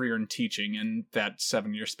pursue a career in teaching in that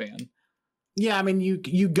 7-year span. Yeah, I mean,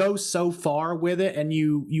 you go so far with it, and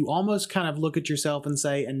you almost kind of look at yourself and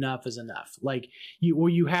say, enough is enough.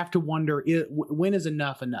 You have to wonder, when is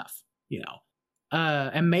enough? And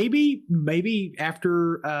maybe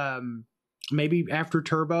after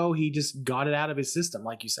Turbo, he just got it out of his system,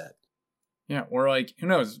 like you said. Yeah, or who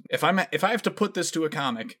knows? If I have to put this to a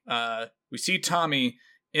comic, we see Tommy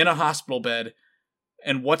in a hospital bed,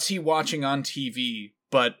 and what's he watching on TV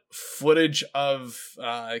but footage of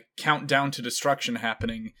Countdown to Destruction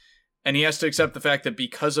happening, and he has to accept the fact that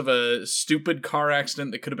because of a stupid car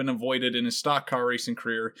accident that could have been avoided in his stock car racing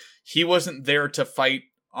career, he wasn't there to fight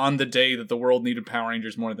on the day that the world needed Power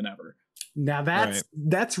Rangers more than ever. Now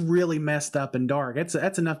that's really messed up and dark.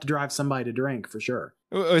 That's enough to drive somebody to drink for sure.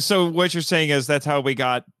 So what you're saying is that's how we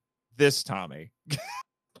got this Tommy.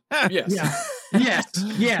 Yes. Yeah.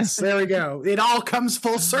 Yes. There we go. It all comes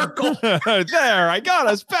full circle. There, I got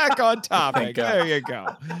us back on topic. There you go.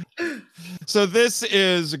 So this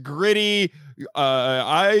is gritty.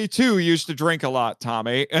 I too used to drink a lot,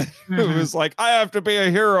 Tommy. It was like, I have to be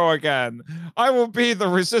a hero again. I will be the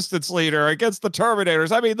resistance leader against the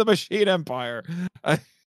Terminators. I mean, the Machine Empire.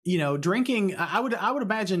 Drinking. I would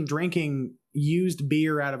imagine drinking used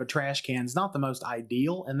beer out of a trash can is not the most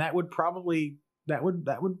ideal, and that would probably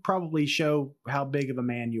show how big of a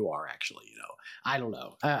man you are. Actually, I don't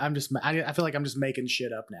know. I feel like I'm just making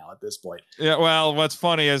shit up now at this point. Yeah. Well, what's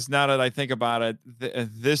funny is now that I think about it,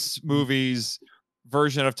 this movie's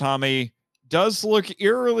version of Tommy does look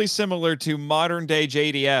eerily similar to modern day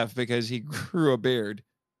JDF because he grew a beard.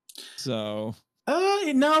 So.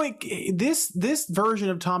 No, this version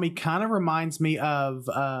of Tommy kind of reminds me of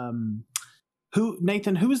who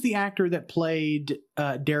was the actor that played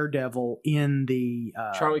Daredevil in the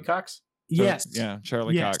Charlie Cox? Yes. Yeah,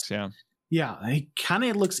 Charlie Cox, yeah. Yeah, he kind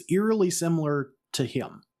of looks eerily similar to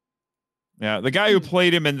him. Yeah, the guy who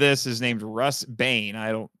played him in this is named Russ Bain.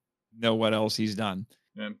 I don't know what else he's done.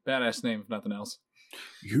 Yeah, badass name, if nothing else.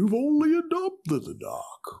 You've only adopted the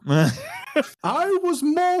dark. I was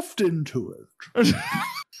morphed into it.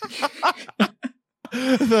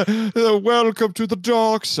 the welcome to the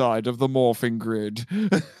dark side of the morphing grid.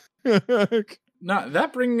 Now,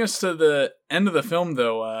 that bringing us to the end of the film,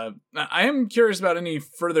 though, I am curious about any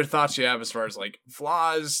further thoughts you have as far as, like,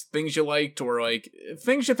 flaws, things you liked, or, like,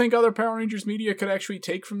 things you think other Power Rangers media could actually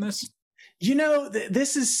take from this. You know,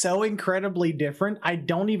 this is so incredibly different. I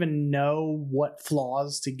don't even know what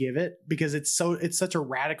flaws to give it because it's such a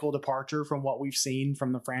radical departure from what we've seen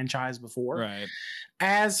from the franchise before. Right.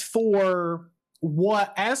 As for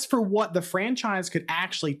what the franchise could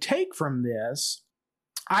actually take from this,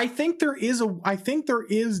 I think there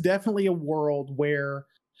is definitely a world where,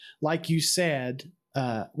 like you said,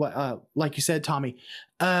 Tommy,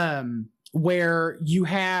 where you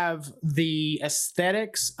have the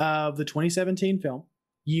aesthetics of the 2017 film,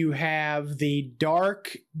 you have the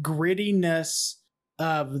dark grittiness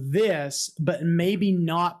of this, but maybe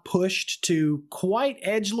not pushed to quite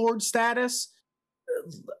edgelord status.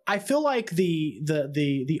 I feel like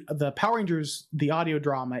the Power Rangers, the audio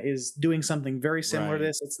drama, is doing something very similar to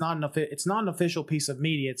this. It's not an official piece of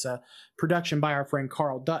media. It's a production by our friend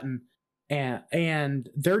Carl Dutton, and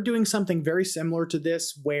they're doing something very similar to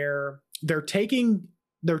this, where they're taking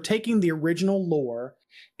the original lore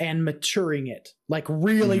and maturing it, like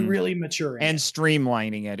really maturing and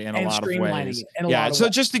streamlining it in a lot of ways. So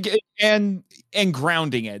just to get and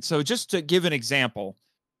grounding it. So just to give an example,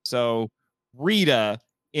 so Rita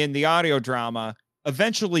in the audio drama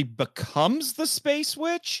eventually becomes the Space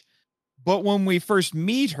Witch, but when we first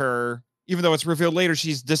meet her, even though it's revealed later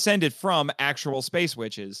she's descended from actual Space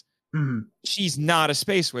Witches, she's not a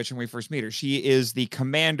Space Witch when we first meet her. She is the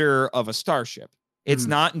commander of a starship. It's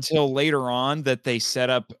not until later on that they set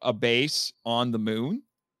up a base on the moon.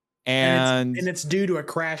 And it's due to a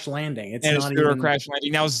crash landing. It's due to a crash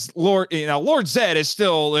landing. Now, Lord Zed is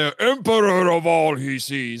still the emperor of all he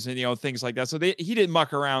sees, and things like that. So he didn't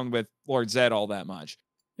muck around with Lord Zed all that much.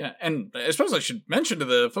 Yeah, and I suppose I should mention to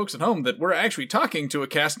the folks at home that we're actually talking to a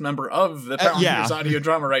cast member of the Power Rangers audio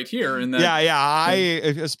drama right here. And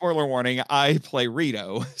that, spoiler warning, I play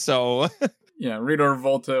Rito, so. Yeah, Rito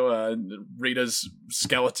Revolto, Rita's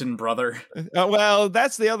skeleton brother. Well,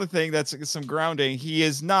 that's the other thing. That's some grounding.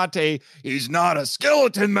 He's not a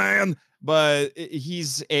skeleton man, but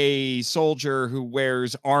he's a soldier who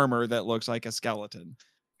wears armor that looks like a skeleton.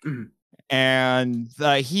 And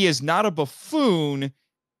he is not a buffoon.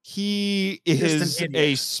 He is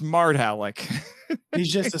a smart aleck.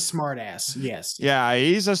 He's just a smart ass. Yes. Yeah,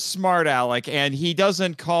 he's a smart aleck, and he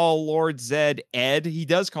doesn't call Lord Zed Ed. He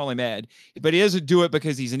does call him Ed, but he doesn't do it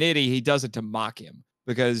because he's an idiot. He does it to mock him,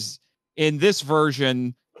 because in this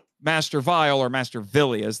version, Master Vile, or Master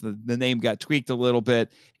Villi, as the name got tweaked a little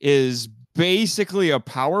bit, is basically a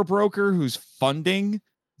power broker who's funding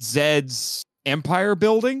Zed's empire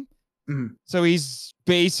building. So he's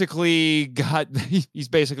basically got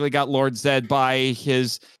Lord Zed by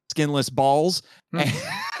his skinless balls.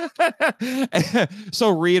 So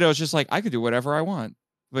Rito's just like, I could do whatever I want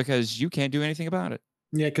because you can't do anything about it.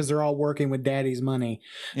 Yeah, because they're all working with daddy's money.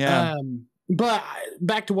 Yeah. But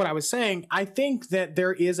back to what I was saying, I think that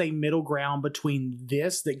there is a middle ground between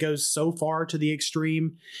this that goes so far to the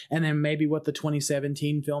extreme, and then maybe what the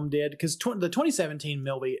 2017 film did, because the 2017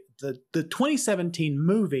 movie, the 2017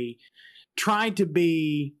 movie tried to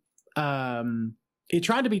be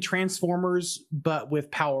Transformers, but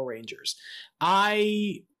with Power Rangers.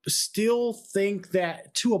 I still think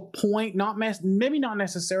that to a point, maybe not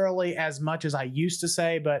necessarily as much as I used to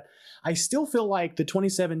say, but I still feel like the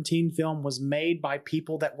 2017 film was made by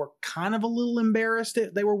people that were kind of a little embarrassed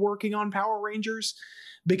that they were working on Power Rangers,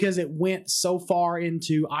 because it went so far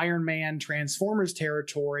into Iron Man Transformers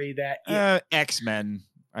territory that X-Men,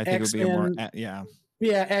 I think X-Men, it would be more,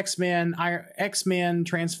 X-Men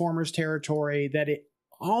Transformers territory, that it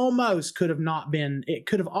almost could have not been. It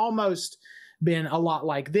could have almost been a lot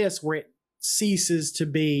like this, where it ceases to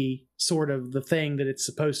be sort of the thing that it's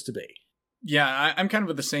supposed to be. Yeah, I'm kind of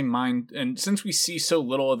of the same mind. And since we see so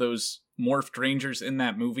little of those morphed Rangers in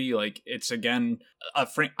that movie, like, it's again,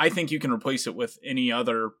 I think you can replace it with any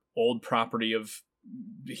other old property of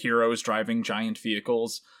heroes driving giant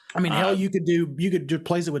vehicles. I mean, hell, you could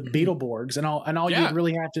replace it with Beetleborgs, and all you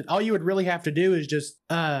would really have to do is just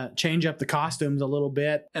change up the costumes a little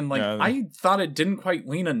bit. And like, I thought it didn't quite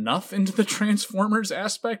lean enough into the Transformers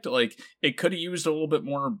aspect. Like, it could have used a little bit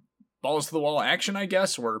more balls to the wall action, I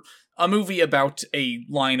guess, or a movie about a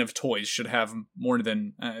line of toys should have more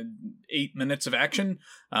than 8 minutes of action,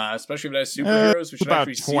 especially if it has superheroes. We should about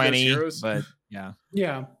actually 20, see those heroes. but yeah.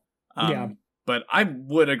 Yeah. But I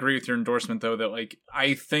would agree with your endorsement, though, that like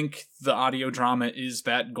I think the audio drama is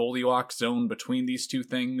that Goldilocks zone between these two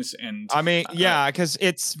things. And I mean, because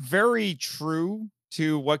it's very true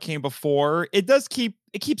to what came before. It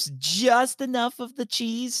keeps just enough of the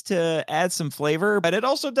cheese to add some flavor, but it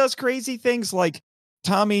also does crazy things like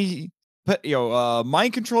Tommy,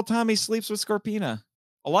 mind control Tommy sleeps with Scorpina.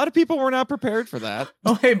 A lot of people were not prepared for that.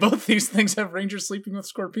 Oh, hey, both these things have Rangers sleeping with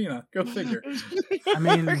Scorpina. Go figure. I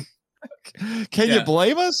mean, can you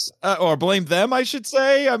blame us? Or blame them, I should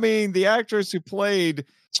say? I mean, the actress who played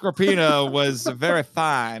Scorpina was very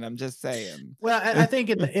fine. I'm just saying. Well, I think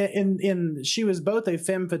in she was both a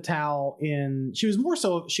femme fatale she was more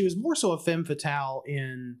so a femme fatale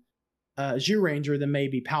in Zyuranger than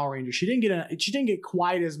maybe Power Rangers. She didn't get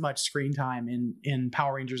quite as much screen time in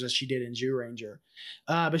Power Rangers as she did in Zyuranger.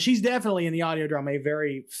 But she's definitely in the audio drama a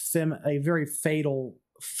very fatal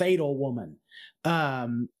woman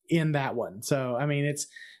in that one. So I mean, it's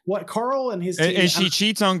what Carl and his team, and she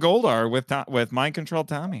cheats on Goldar with mind control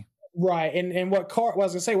Tommy. Right. And what Carl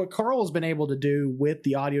has been able to do with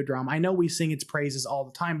the audio drama, I know we sing its praises all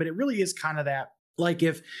the time, but it really is kind of that, like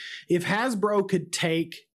if Hasbro could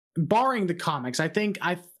take, barring the comics, I think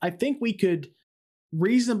we could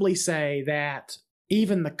reasonably say that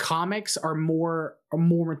even the comics are more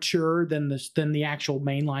mature than the actual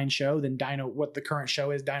mainline show, than what the current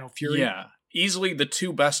show is, Dino Fury. Yeah. Easily the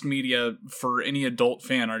two best media for any adult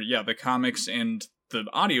fan are the comics and the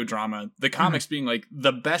audio drama. The comics being like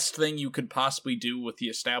the best thing you could possibly do with the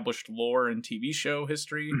established lore and TV show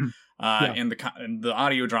history, and the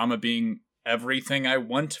audio drama being everything I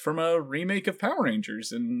want from a remake of Power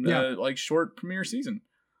Rangers and like short premiere season.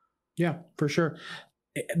 Yeah, for sure.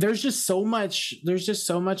 There's just so much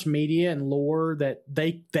media and lore that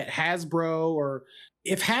Hasbro, or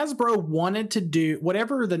if Hasbro wanted to do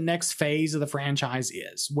whatever the next phase of the franchise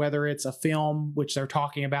is, whether it's a film, which they're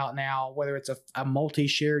talking about now, whether it's a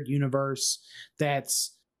multi-shared universe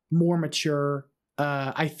that's more mature,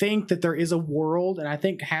 I think that there is a world, and I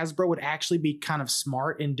think Hasbro would actually be kind of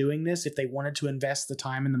smart in doing this if they wanted to invest the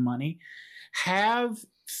time and the money. Have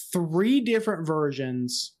 3 different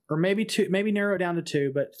versions, or maybe 2, maybe narrow it down to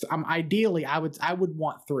 2, but ideally I would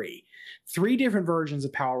want 3 different versions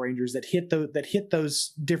of Power Rangers that hit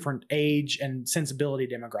those different age and sensibility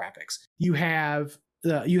demographics. You have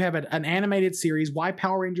an animated series. Why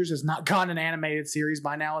Power Rangers has not gotten an animated series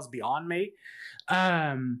by now is beyond me.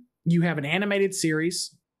 You have an animated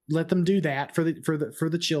series. Let them do that for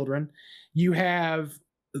the children. You have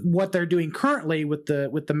what they're doing currently with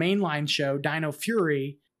the mainline show Dino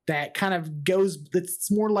Fury, that kind of goes.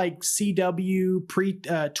 It's more like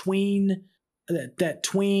CW tween, that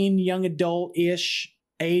tween young adult ish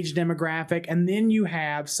age demographic, and then you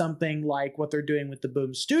have something like what they're doing with the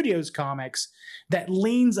Boom Studios comics that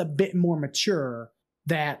leans a bit more mature.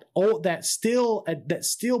 That still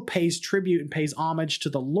pays tribute and pays homage to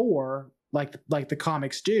the lore like the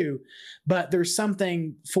comics do, but there's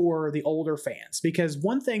something for the older fans. Because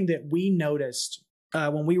one thing that we noticed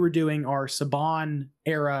when we were doing our Saban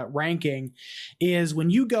era ranking is when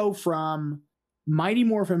you go from Mighty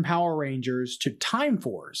Morphin Power Rangers to Time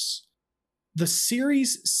Force, the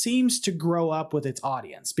series seems to grow up with its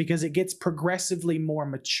audience because it gets progressively more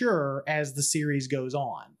mature as the series goes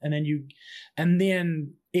on. And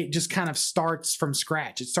then it just kind of starts from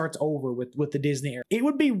scratch. It starts over with the Disney era. It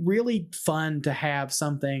would be really fun to have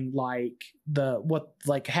something like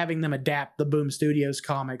having them adapt the Boom Studios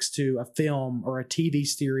comics to a film or a TV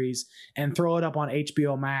series and throw it up on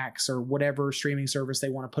HBO Max or whatever streaming service they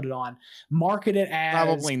want to put it on. Market it as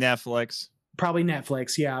Probably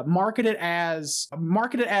Netflix, yeah. Market it as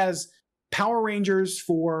Power Rangers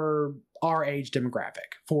for our age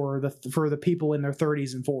demographic, for the people in their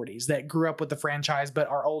 30s and 40s that grew up with the franchise but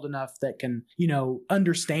are old enough that can,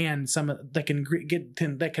 understand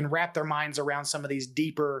that can wrap their minds around some of these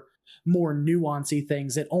deeper, more nuancy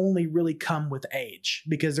things that only really come with age.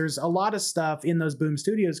 Because there's a lot of stuff in those Boom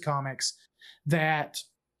Studios comics that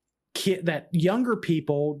younger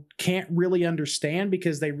people can't really understand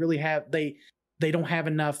because they don't have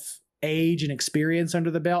enough age and experience under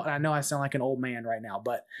the belt. And I know I sound like an old man right now,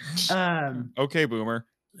 but okay, boomer.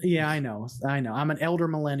 Yeah, I know. I'm an elder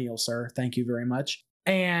millennial, sir. Thank you very much.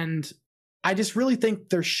 And I just really think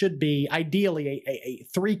there should be ideally a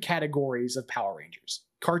 3 categories of Power Rangers: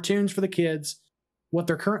 cartoons for the kids, what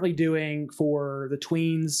they're currently doing for the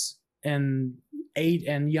tweens and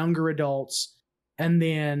younger adults, and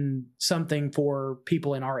then something for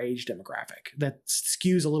people in our age demographic that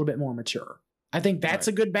skews a little bit more mature. I think that's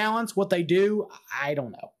a good balance. What they do, I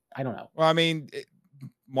don't know. Well, I mean,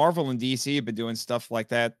 Marvel and DC have been doing stuff like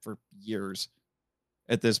that for years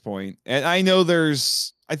at this point. And I know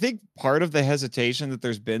I think part of the hesitation that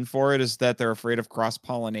there's been for it is that they're afraid of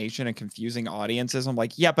cross-pollination and confusing audiences. I'm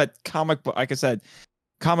like, yeah, but like I said,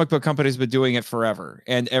 comic book companies have been doing it forever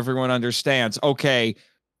and everyone understands. Okay.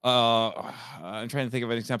 I'm trying to think of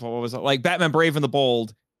an example. What was it? Like Batman Brave and the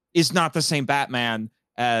Bold is not the same Batman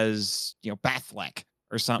as, Batfleck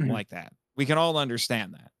or something like that. We can all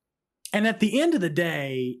understand that. And at the end of the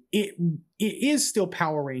day, it is still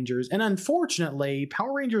Power Rangers. And unfortunately,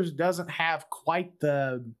 Power Rangers doesn't have quite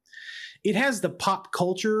it has the pop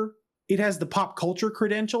culture. It has the pop culture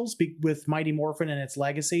credentials with Mighty Morphin and its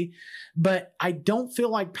legacy. But I don't feel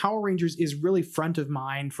like Power Rangers is really front of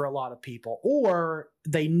mind for a lot of people. Or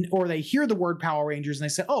they hear the word Power Rangers and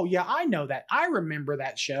they say, oh yeah, I know that. I remember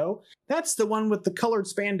that show. That's the one with the colored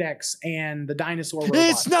spandex and the dinosaur robot.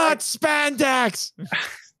 It's not spandex.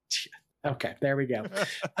 Okay, there we go.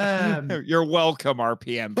 You're welcome,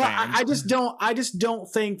 RPM fans. I just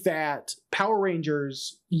don't think that Power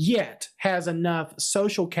Rangers yet has enough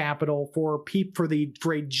social capital for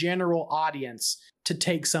a general audience to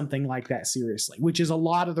take something like that seriously, which is a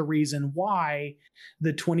lot of the reason why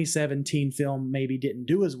the 2017 film maybe didn't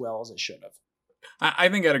do as well as it should have. I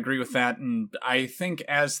think I'd agree with that, and I think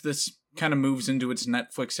as this kind of moves into its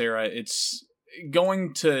Netflix era, it's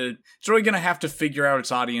really going to have to figure out its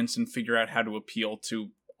audience and figure out how to appeal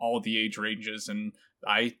to all the age ranges. And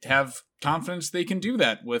I have confidence they can do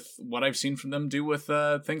that with what I've seen from them do with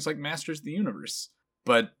things like Masters of the Universe.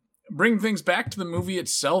 But bring things back to the movie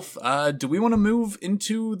itself. Do we want to move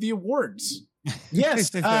into the awards?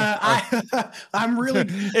 Yes, I'm really.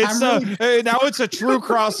 Now it's a true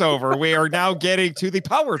crossover. We are now getting to the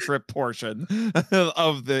power trip portion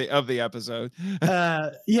of the episode.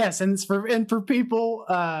 Yes, and for people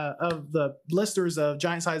of the listeners of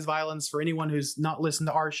Giant Size Violence, for anyone who's not listened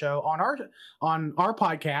to our show on our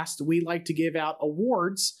podcast, we like to give out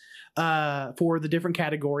awards for the different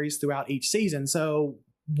categories throughout each season. So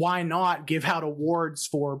why not give out awards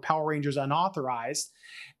for Power Rangers Unauthorized?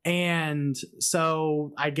 And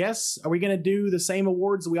so I guess, are we going to do the same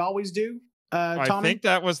awards we always do? Tommy? I think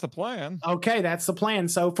that was the plan. Okay, that's the plan.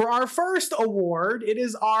 So for our first award, it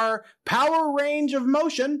is our Power Range of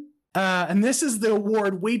Motion. And this is the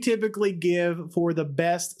award we typically give for the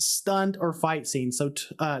best stunt or fight scene. So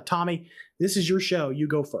Tommy, this is your show. You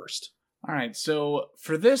go first. All right, so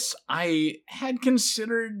for this, I had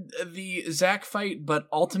considered the Zack fight, but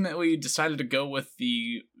ultimately decided to go with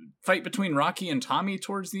the fight between Rocky and Tommy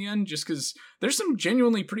towards the end, just because there's some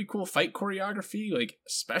genuinely pretty cool fight choreography. Like,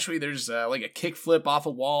 especially there's like a kickflip off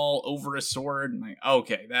a wall over a sword. And like,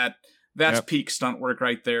 okay, that's peak stunt work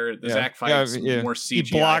right there. The Zack fight's more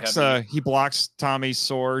CGI. He blocks Tommy's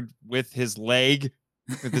sword with his leg,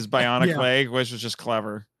 with his bionic leg, which was just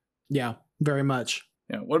clever. Yeah, very much.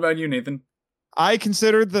 Yeah. What about you, Nathan? I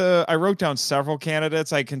wrote down several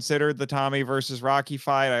candidates. I considered the Tommy versus Rocky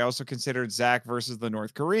fight. I also considered Zack versus the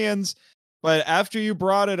North Koreans. But after you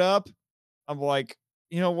brought it up, I'm like,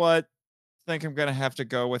 you know what? I think I'm going to have to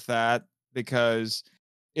go with that because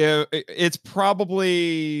it's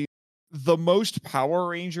probably the most Power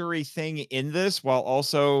Ranger-y thing in this, while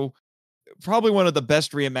also probably one of the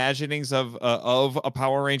best reimaginings of a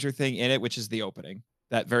Power Ranger thing in it, which is the opening.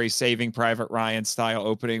 That very Saving Private Ryan style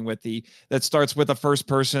opening that starts with a first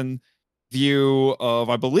person view of,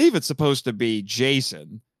 I believe it's supposed to be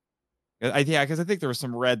Jason. Because I think there was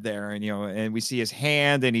some red there, and we see his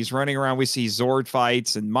hand and he's running around. We see Zord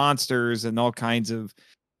fights and monsters and all kinds of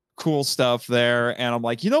cool stuff there. And I'm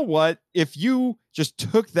like, you know what? If you just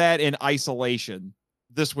took that in isolation,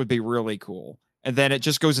 this would be really cool. And then it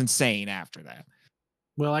just goes insane after that.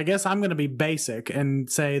 Well, I guess I'm going to be basic and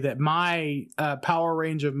say that my Power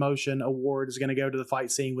Range of Motion award is going to go to the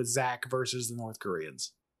fight scene with Zack versus the North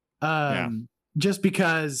Koreans. Just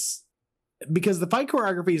because the fight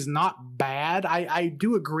choreography is not bad. I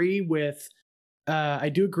do agree with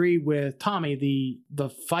Tommy. The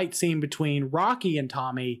fight scene between Rocky and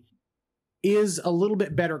Tommy is a little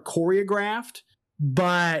bit better choreographed,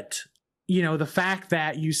 but the fact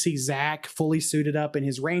that you see Zack fully suited up in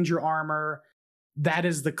his Ranger armor, that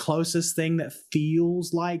is the closest thing that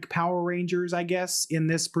feels like Power Rangers, I guess, in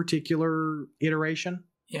this particular iteration.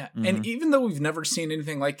 Yeah, and even though we've never seen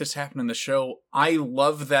anything like this happen in the show, I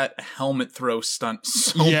love that helmet throw stunt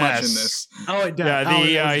so much in this. Oh, it does.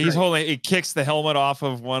 Yeah, he kicks the helmet off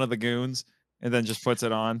of one of the goons and then just puts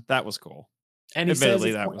it on. That was cool. And he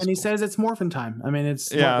Admittedly, he says it's morphin time. I mean,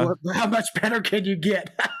 it's how much better could you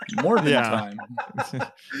get? Morphin time.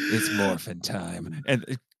 It's morphin time.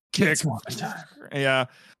 And it's morphin time. Yeah.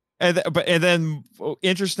 And then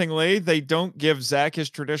interestingly, they don't give Zach his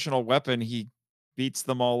traditional weapon. He beats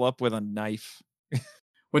them all up with a knife.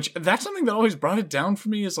 Which, that's something that always brought it down for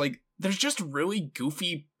me, is like, there's just really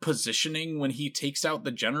goofy positioning when he takes out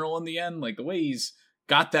the general in the end. Like, the way he's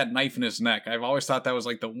got that knife in his neck. I've always thought that was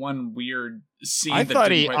like the one weird scene.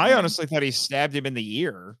 I honestly thought he stabbed him in the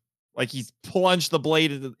ear. Like he plunged the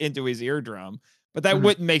blade into his eardrum. But that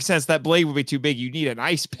wouldn't make sense. That blade would be too big. You need an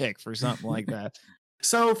ice pick for something like that.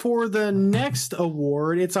 So for the next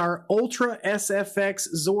award, it's our Ultra SFX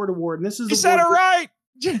Zord Award. And this is you said it right.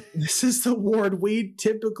 This is the award we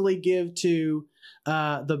typically give to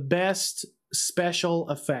the best special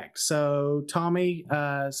effects. So Tommy,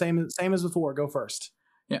 same as before, go first.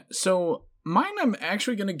 Yeah, so mine I'm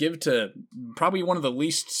actually going to give to probably one of the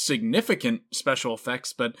least significant special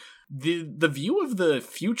effects, but the view of the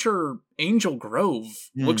future Angel Grove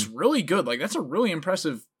looks really good. Like, that's a really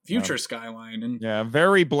impressive future skyline. And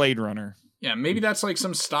very Blade Runner. Yeah, maybe that's like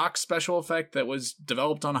some stock special effect that was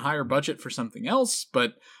developed on a higher budget for something else,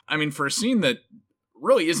 but I mean, for a scene that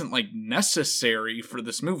really isn't like necessary for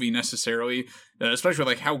this movie necessarily, especially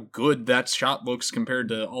like how good that shot looks compared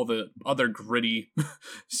to all the other gritty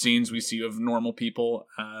scenes we see of normal people.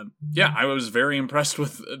 I was very impressed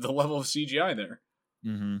with the level of CGI there.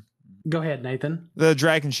 Go ahead, Nathan. The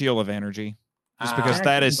Dragon Shield of Energy. Just because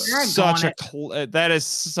that is such that is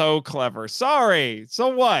so clever. Sorry. So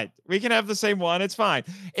what? We can have the same one. It's fine.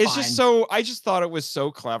 It's just I just thought it was so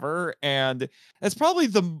clever. And that's probably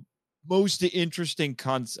the most interesting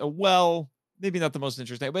well, maybe not the most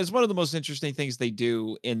interesting, but it's one of the most interesting things they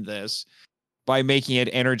do in this by making it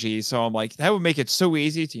energy. So I'm like, that would make it so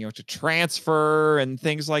easy to, to transfer and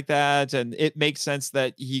things like that. And it makes sense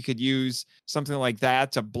that he could use something like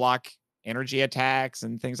that to block energy attacks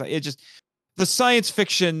and things like it. Just the science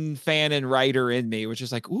fiction fan and writer in me, which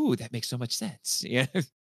is like, ooh, that makes so much sense. Yeah.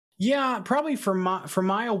 Yeah, probably for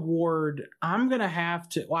my award, I'm gonna have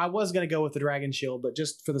to. Well, I was gonna go with the Dragon Shield, but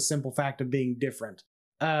just for the simple fact of being different,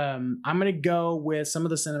 I'm gonna go with some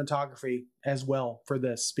of the cinematography as well for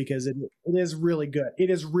this because it is really good.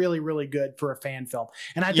 It is really, really good for a fan film.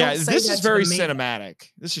 And this is very cinematic.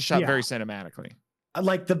 This is shot very cinematically. I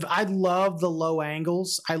love the low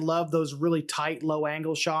angles. I love those really tight low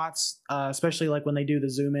angle shots, especially like when they do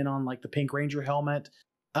the zoom in on like the Pink Ranger helmet.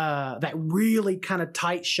 That really kind of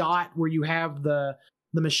tight shot where you have the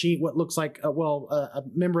machine, what looks like a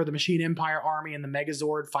member of the Machine Empire army and the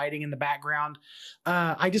Megazord fighting in the background.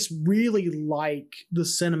 I just really like the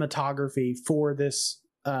cinematography for this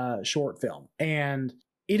short film, and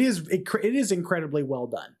it is incredibly well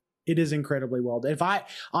done. It is incredibly well done. If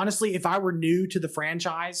I were new to the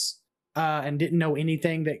franchise and didn't know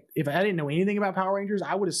anything if I didn't know anything about Power Rangers,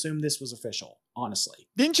 I would assume this was official. Honestly,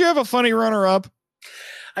 didn't you have a funny runner-up?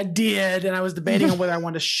 I did, and I was debating on whether I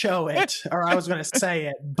wanted to show it or I was going to say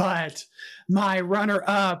it, but my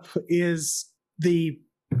runner-up is the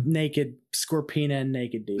naked Scorpina and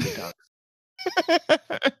naked Diva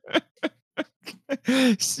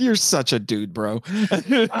Ducks. You're such a dude, bro.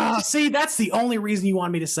 See, that's the only reason you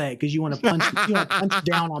want me to say it, because you want to punch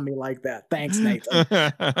down on me like that. Thanks, Nathan.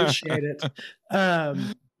 Appreciate it. I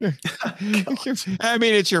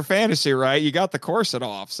mean, it's your fantasy, right? You got the corset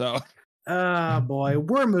off, so. Oh boy,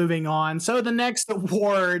 we're moving on. So the next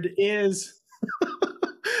award is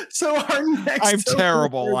our next I'm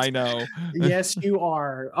terrible, I know. Yes, you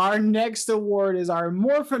are. Our next award is our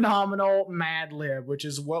more phenomenal Mad Lib, which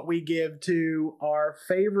is what we give to our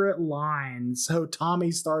favorite lines. So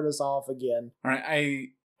Tommy, start us off again. All right,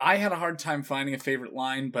 I had a hard time finding a favorite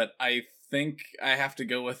line, but I think I have to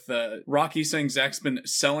go with Rocky saying Zach's been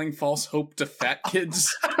selling false hope to fat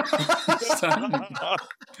kids.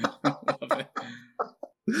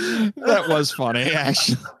 That was funny,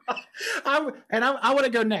 actually. I want to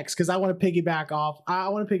go next because I want to piggyback off. I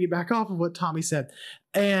want to piggyback off of what Tommy said,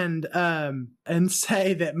 and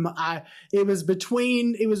say that it was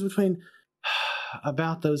between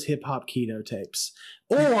about those hip hop keto tapes,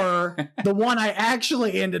 or the one I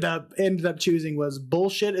actually ended up choosing was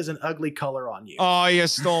bullshit is an ugly color on you. Oh, you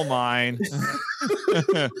stole mine.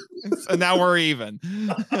 So now we're even.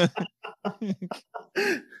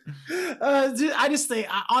 I just think,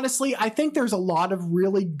 honestly, I think there's a lot of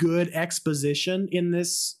really good exposition in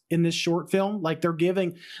this short film. Like they're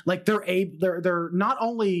not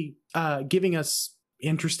only giving us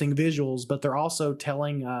interesting visuals, but they're also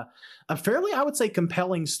telling a fairly, I would say,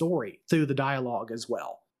 compelling story through the dialogue as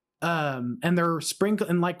well. and they're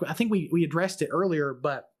sprinkling, like I think we addressed it earlier,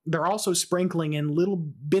 but they're also sprinkling in little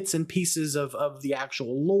bits and pieces of the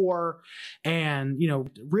actual lore and,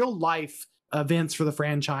 real life events for the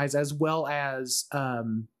franchise, as well as,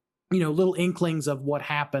 little inklings of what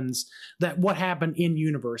happened in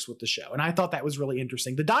universe with the show. And I thought that was really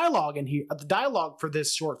interesting. The dialogue for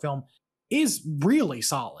this short film is really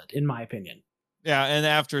solid, in my opinion. Yeah. And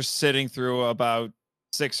after sitting through about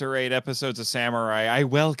 6 or 8 episodes of Samurai, I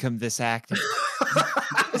welcome this acting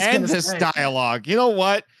and this dialogue. You know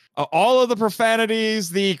what? All of the profanities,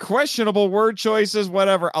 the questionable word choices,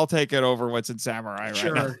 whatever, I'll take it over what's in Samurai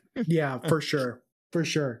right now. Yeah, for sure. For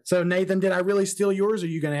sure. So, Nathan, did I really steal yours, or are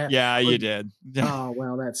you going to have... Yeah, you did. Oh,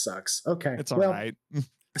 well, that sucks. Okay. It's all right.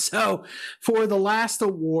 So, for the last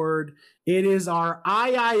award, it is our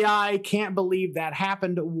I Can't Believe That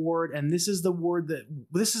Happened award, and this is the award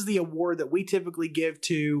that we typically give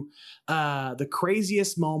to the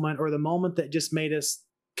craziest moment, or the moment that just made us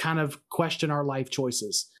kind of question our life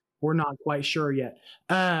choices. We're not quite sure yet.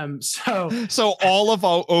 So all of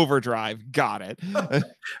Overdrive, got it.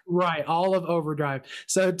 Right, all of Overdrive.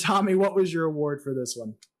 So, Tommy, what was your award for this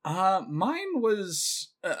one? Mine was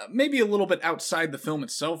maybe a little bit outside the film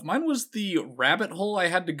itself. Mine was the rabbit hole I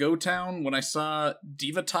had to go down when I saw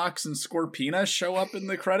Divatox and Scorpina show up in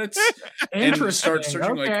the credits and start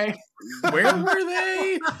searching. Like, where were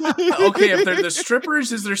they? Okay, if they're the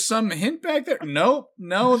strippers, is there some hint back there? No,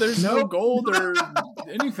 there's no gold or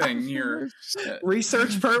anything here.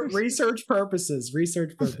 Research purposes.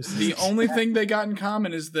 The only thing they got in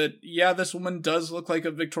common is that, yeah, this woman does look like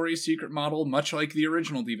a Victoria's Secret model, much like the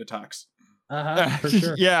original Divatox. For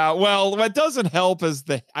sure. Yeah, well, what doesn't help is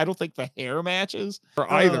I don't think the hair matches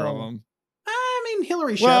for either of them. I mean,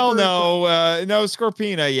 Hillary Shepard. Well, no,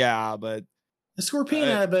 Scorpina, yeah, but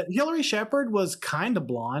but Hillary Shepard was kind of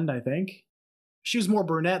blonde, I think. She was more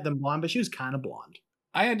brunette than blonde, but she was kind of blonde.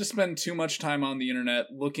 I had to spend too much time on the internet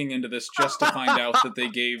looking into this just to find out that they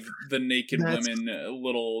gave the naked women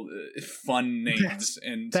little fun names,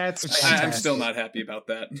 and I'm still not happy about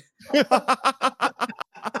that.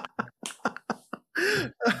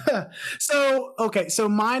 So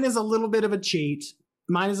mine is a little bit of a cheat.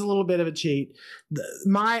 My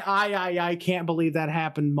I can't believe that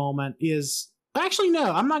happened moment is actually,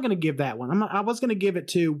 no, I'm not going to give that one. I was going to give it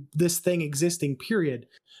to this thing existing, period.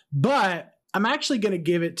 But I'm actually going to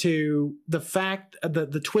give it to the fact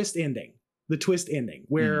the twist ending,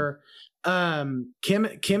 where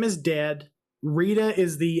Kim is dead. Rita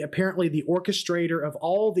is apparently the orchestrator of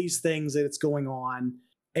all these things that's going on.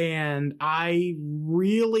 And I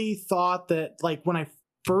really thought that, like, when I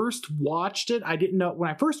first watched it, I didn't know when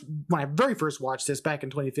I very first watched this back in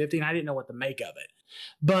 2015, I didn't know what to make of it.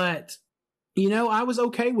 But, I was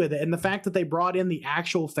okay with it. And the fact that they brought in the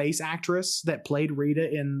actual face actress that played Rita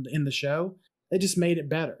in the show, it just made it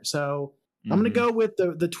better. So I'm going to go with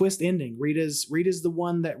the twist ending. Rita's the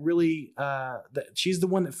one that really, she's the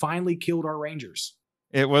one that finally killed our Rangers.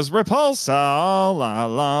 It was Repulsa all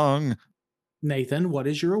along. Nathan, what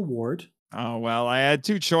is your award? Oh, well, I had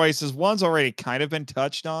 2 choices. One's already kind of been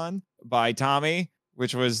touched on by Tommy,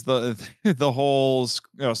 which was the whole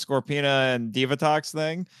Scorpina and Divatox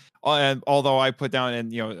thing. And although I put down,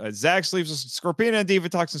 and Zach sleeps with Scorpina and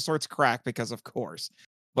Divatox and sorts crack, because of course.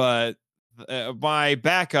 But my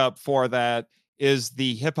backup for that is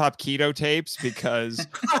the hip hop keto tapes, because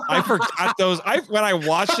I forgot those. When I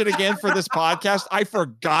watched it again for this podcast, I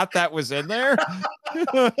forgot that was in there.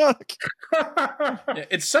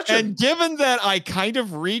 It's and given that I kind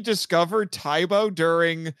of rediscovered Tybo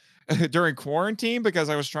during quarantine because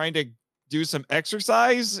I was trying to do some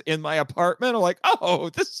exercise in my apartment, I'm like, oh,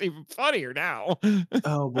 this is even funnier now.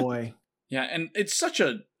 Oh boy. Yeah, and it's such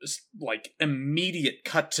a immediate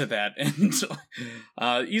cut to that, and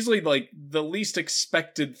easily the least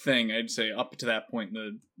expected thing, I'd say, up to that point in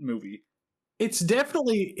the movie. It's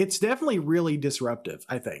definitely really disruptive,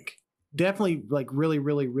 I think. Definitely really,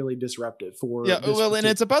 really, really disruptive for and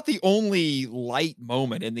it's about the only light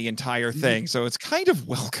moment in the entire thing, so it's kind of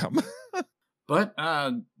welcome. But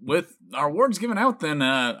with our awards given out, then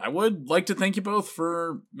I would like to thank you both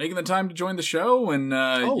for making the time to join the show and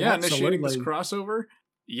initiating this crossover.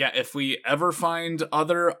 Yeah, if we ever find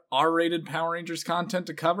other R-rated Power Rangers content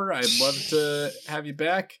to cover, I'd love to have you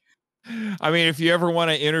back. I mean, if you ever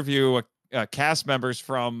want to interview cast members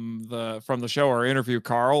from the show or interview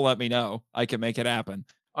Carl, let me know. I can make it happen.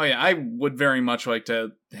 Oh yeah, I would very much like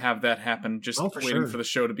to have that happen. Just waiting for the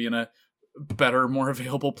show to be in a better, more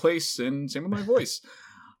available place, and same with my voice.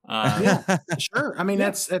 Yeah, sure. I mean,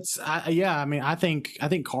 I think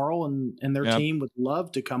Carl and their team would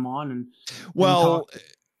love to come on and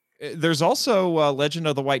there's also Legend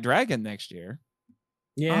of the White Dragon next year.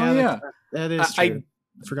 Yeah, yeah. That is true.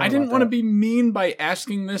 I didn't want to be mean by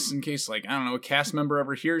asking this in case, like, I don't know, a cast member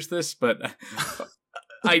ever hears this, but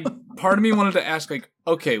part of me wanted to ask, like,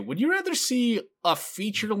 okay, would you rather see a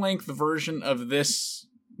feature-length version of this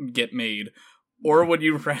get made, or would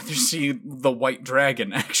you rather see the White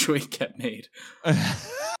Dragon actually get made?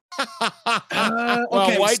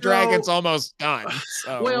 White Dragon's almost done.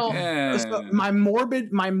 So. Well, so my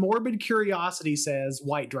morbid curiosity says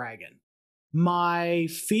White Dragon. My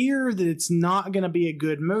fear that it's not going to be a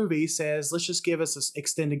good movie says, let's just give us an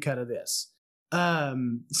extended cut of this.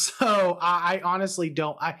 So I honestly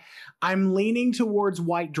don't. I'm leaning towards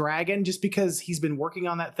White Dragon just because he's been working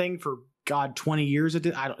on that thing for 20 years.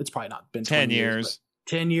 It's probably not been 10 years.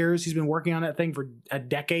 10 years. He's been working on that thing for a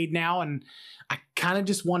decade now, and I kind of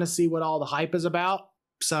just want to see what all the hype is about.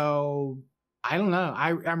 So I don't know.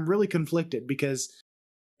 I'm really conflicted because,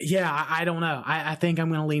 yeah, I don't know. I think I'm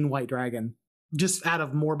going to lean White Dragon. Just out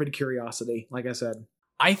of morbid curiosity, like I said.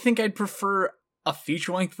 I think I'd prefer a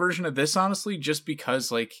feature-length version of this, honestly, just because,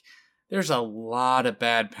 like, there's a lot of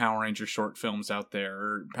bad Power Ranger short films out there,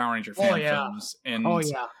 or Power Ranger fan films. And,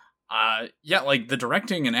 like, the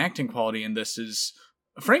directing and acting quality in this is,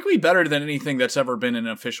 frankly, better than anything that's ever been in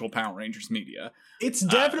official Power Rangers media. It's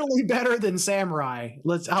definitely better than Samurai.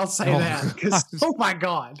 I'll say that, because oh my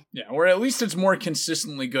god, yeah, or at least it's more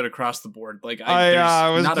consistently good across the board. Like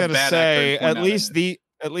I was going to say, at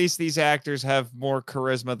least these actors have more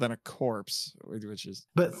charisma than a corpse, which is.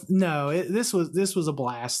 But no, this was a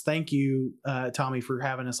blast. Thank you, Tommy, for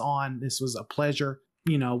having us on. This was a pleasure.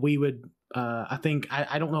 You know, we would. I think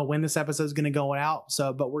I don't know when this episode is going to go out.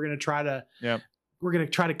 But we're going to try to. Yep. We're going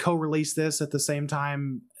to try to co-release this at the same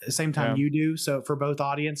time you do. So for both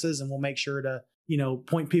audiences, and we'll make sure to,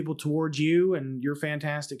 point people towards you and your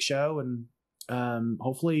fantastic show. And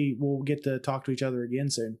hopefully we'll get to talk to each other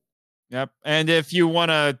again soon. Yep. And if you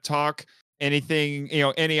want to talk anything,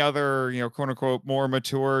 any other, quote unquote, more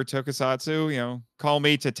mature tokusatsu, call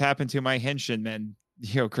me to tap into my Henshinmen,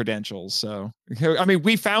 credentials. So, I mean,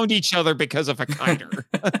 we found each other because of a kiter.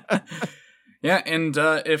 Yeah, and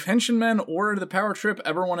if Henshinmen or the Power Trip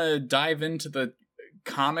ever want to dive into the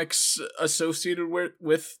comics associated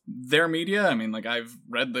with their media, I mean, like, I've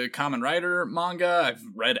read the Kamen Rider manga, I've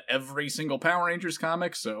read every single Power Rangers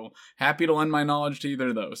comic, so happy to lend my knowledge to either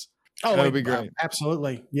of those. Oh, that would be great.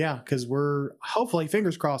 Absolutely. Yeah, because we're hopefully,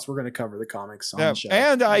 fingers crossed, we're going to cover the comics on the show.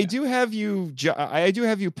 And I do have you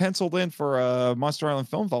penciled in for a Monster Island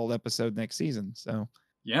Film Vault episode next season. So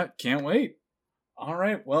yeah, can't wait. All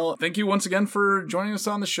right. Well, thank you once again for joining us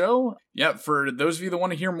on the show. Yeah, for those of you that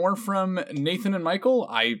want to hear more from Nathan and Michael,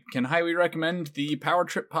 I can highly recommend the Power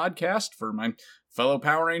Trip podcast for my fellow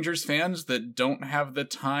Power Rangers fans that don't have the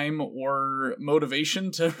time or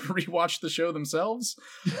motivation to rewatch the show themselves.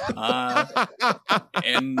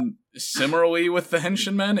 And similarly with the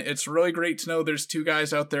Henshinmen, it's really great to know there's two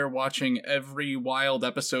guys out there watching every wild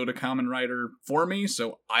episode of Kamen Rider for me,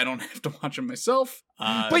 so I don't have to watch them myself.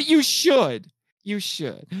 But you should. You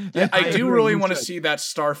should. Yeah, I do really want to see that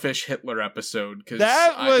Starfish Hitler episode, because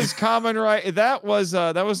was Kamen Rider. That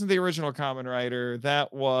wasn't the original Kamen Rider.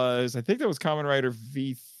 I think that was Kamen Rider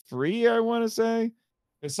V3. I want to say,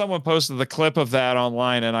 someone posted the clip of that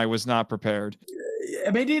online, and I was not prepared. I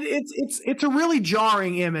mean, it's a really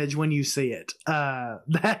jarring image when you see it.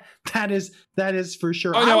 That is for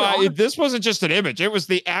sure. Oh no, this wasn't just an image; it was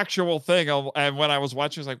the actual thing. And when I was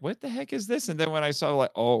watching, I was like, "What the heck is this?" And then when I saw, like,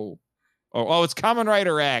 oh, it's Kamen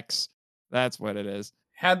Rider X. That's what it is.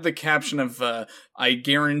 Had the caption of, I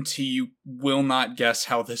guarantee you will not guess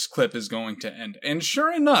how this clip is going to end. And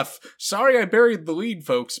sure enough, sorry I buried the lead,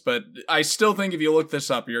 folks, but I still think if you look this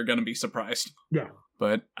up, you're going to be surprised. Yeah.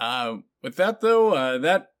 But with that, though,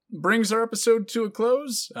 that brings our episode to a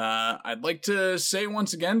close. I'd like to say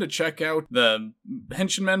once again to check out the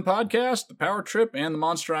Henshinmen podcast, the Power Trip, and the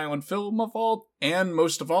Monster Island Film Vault, and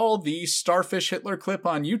most of all, the Starfish Hitler clip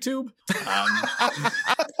on YouTube.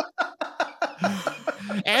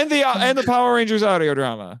 And the Power Rangers audio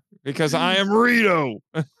drama, because I am Rito.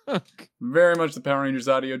 Very much the Power Rangers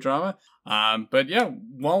audio drama. But yeah,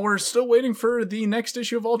 while we're still waiting for the next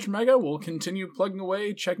issue of Ultra Mega, we'll continue plugging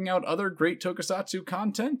away, checking out other great tokusatsu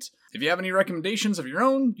content. If you have any recommendations of your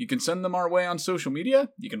own, you can send them our way on social media.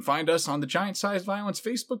 You can find us on the Giant Size Violence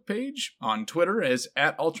Facebook page, on Twitter as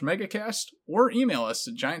 @UltraMegaCast, or email us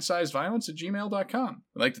at giantsizeviolence@gmail.com.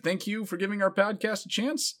 We'd like to thank you for giving our podcast a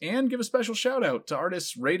chance, and give a special shout out to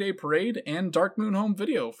artists Ray Day Parade and Dark Moon Home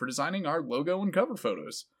Video for designing our logo and cover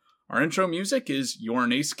photos. Our intro music is You're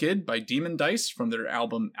an Ace Kid by Demon Dice from their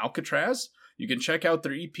album Alcatraz. You can check out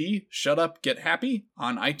their EP, Shut Up, Get Happy,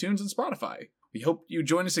 on iTunes and Spotify. We hope you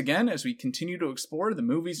join us again as we continue to explore the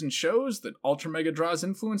movies and shows that Ultra Mega draws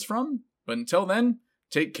influence from. But until then,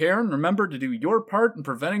 take care and remember to do your part in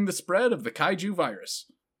preventing the spread of the kaiju virus.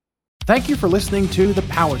 Thank you for listening to The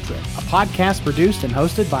Power Trip, a podcast produced and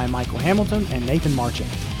hosted by Michael Hamilton and Nathan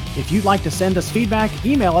Marchant. If you'd like to send us feedback,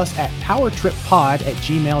 email us at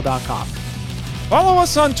powertrippod@gmail.com. Follow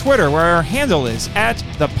us on Twitter, where our handle is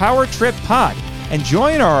 @ThePowerTripPod, and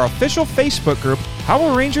join our official Facebook group,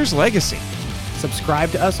 Power Rangers Legacy.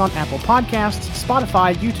 Subscribe to us on Apple Podcasts,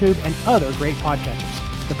 Spotify, YouTube, and other great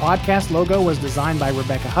podcatchers. The podcast logo was designed by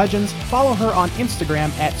Rebecca Hudgens. Follow her on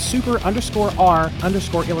Instagram at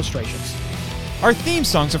super_R_illustrations. Our theme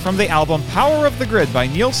songs are from the album Power of the Grid by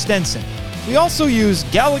Neil Stenson. We also use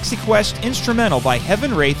Galaxy Quest Instrumental by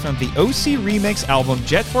Heaven Wraith from the OC Remix album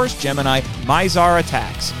Jet Force Gemini Mizar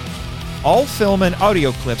Attacks. All film and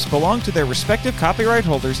audio clips belong to their respective copyright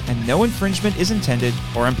holders, and no infringement is intended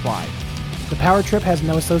or implied. The Power Trip has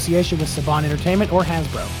no association with Saban Entertainment or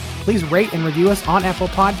Hasbro. Please rate and review us on Apple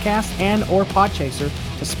Podcasts and or Podchaser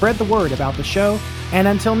to spread the word about the show. And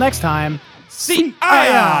until next time, See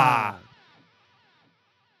ya!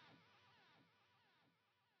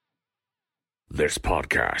 This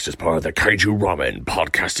podcast is part of the Kaiju Ramen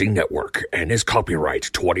Podcasting Network and is copyright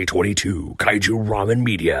 2022 Kaiju Ramen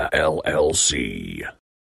Media, LLC.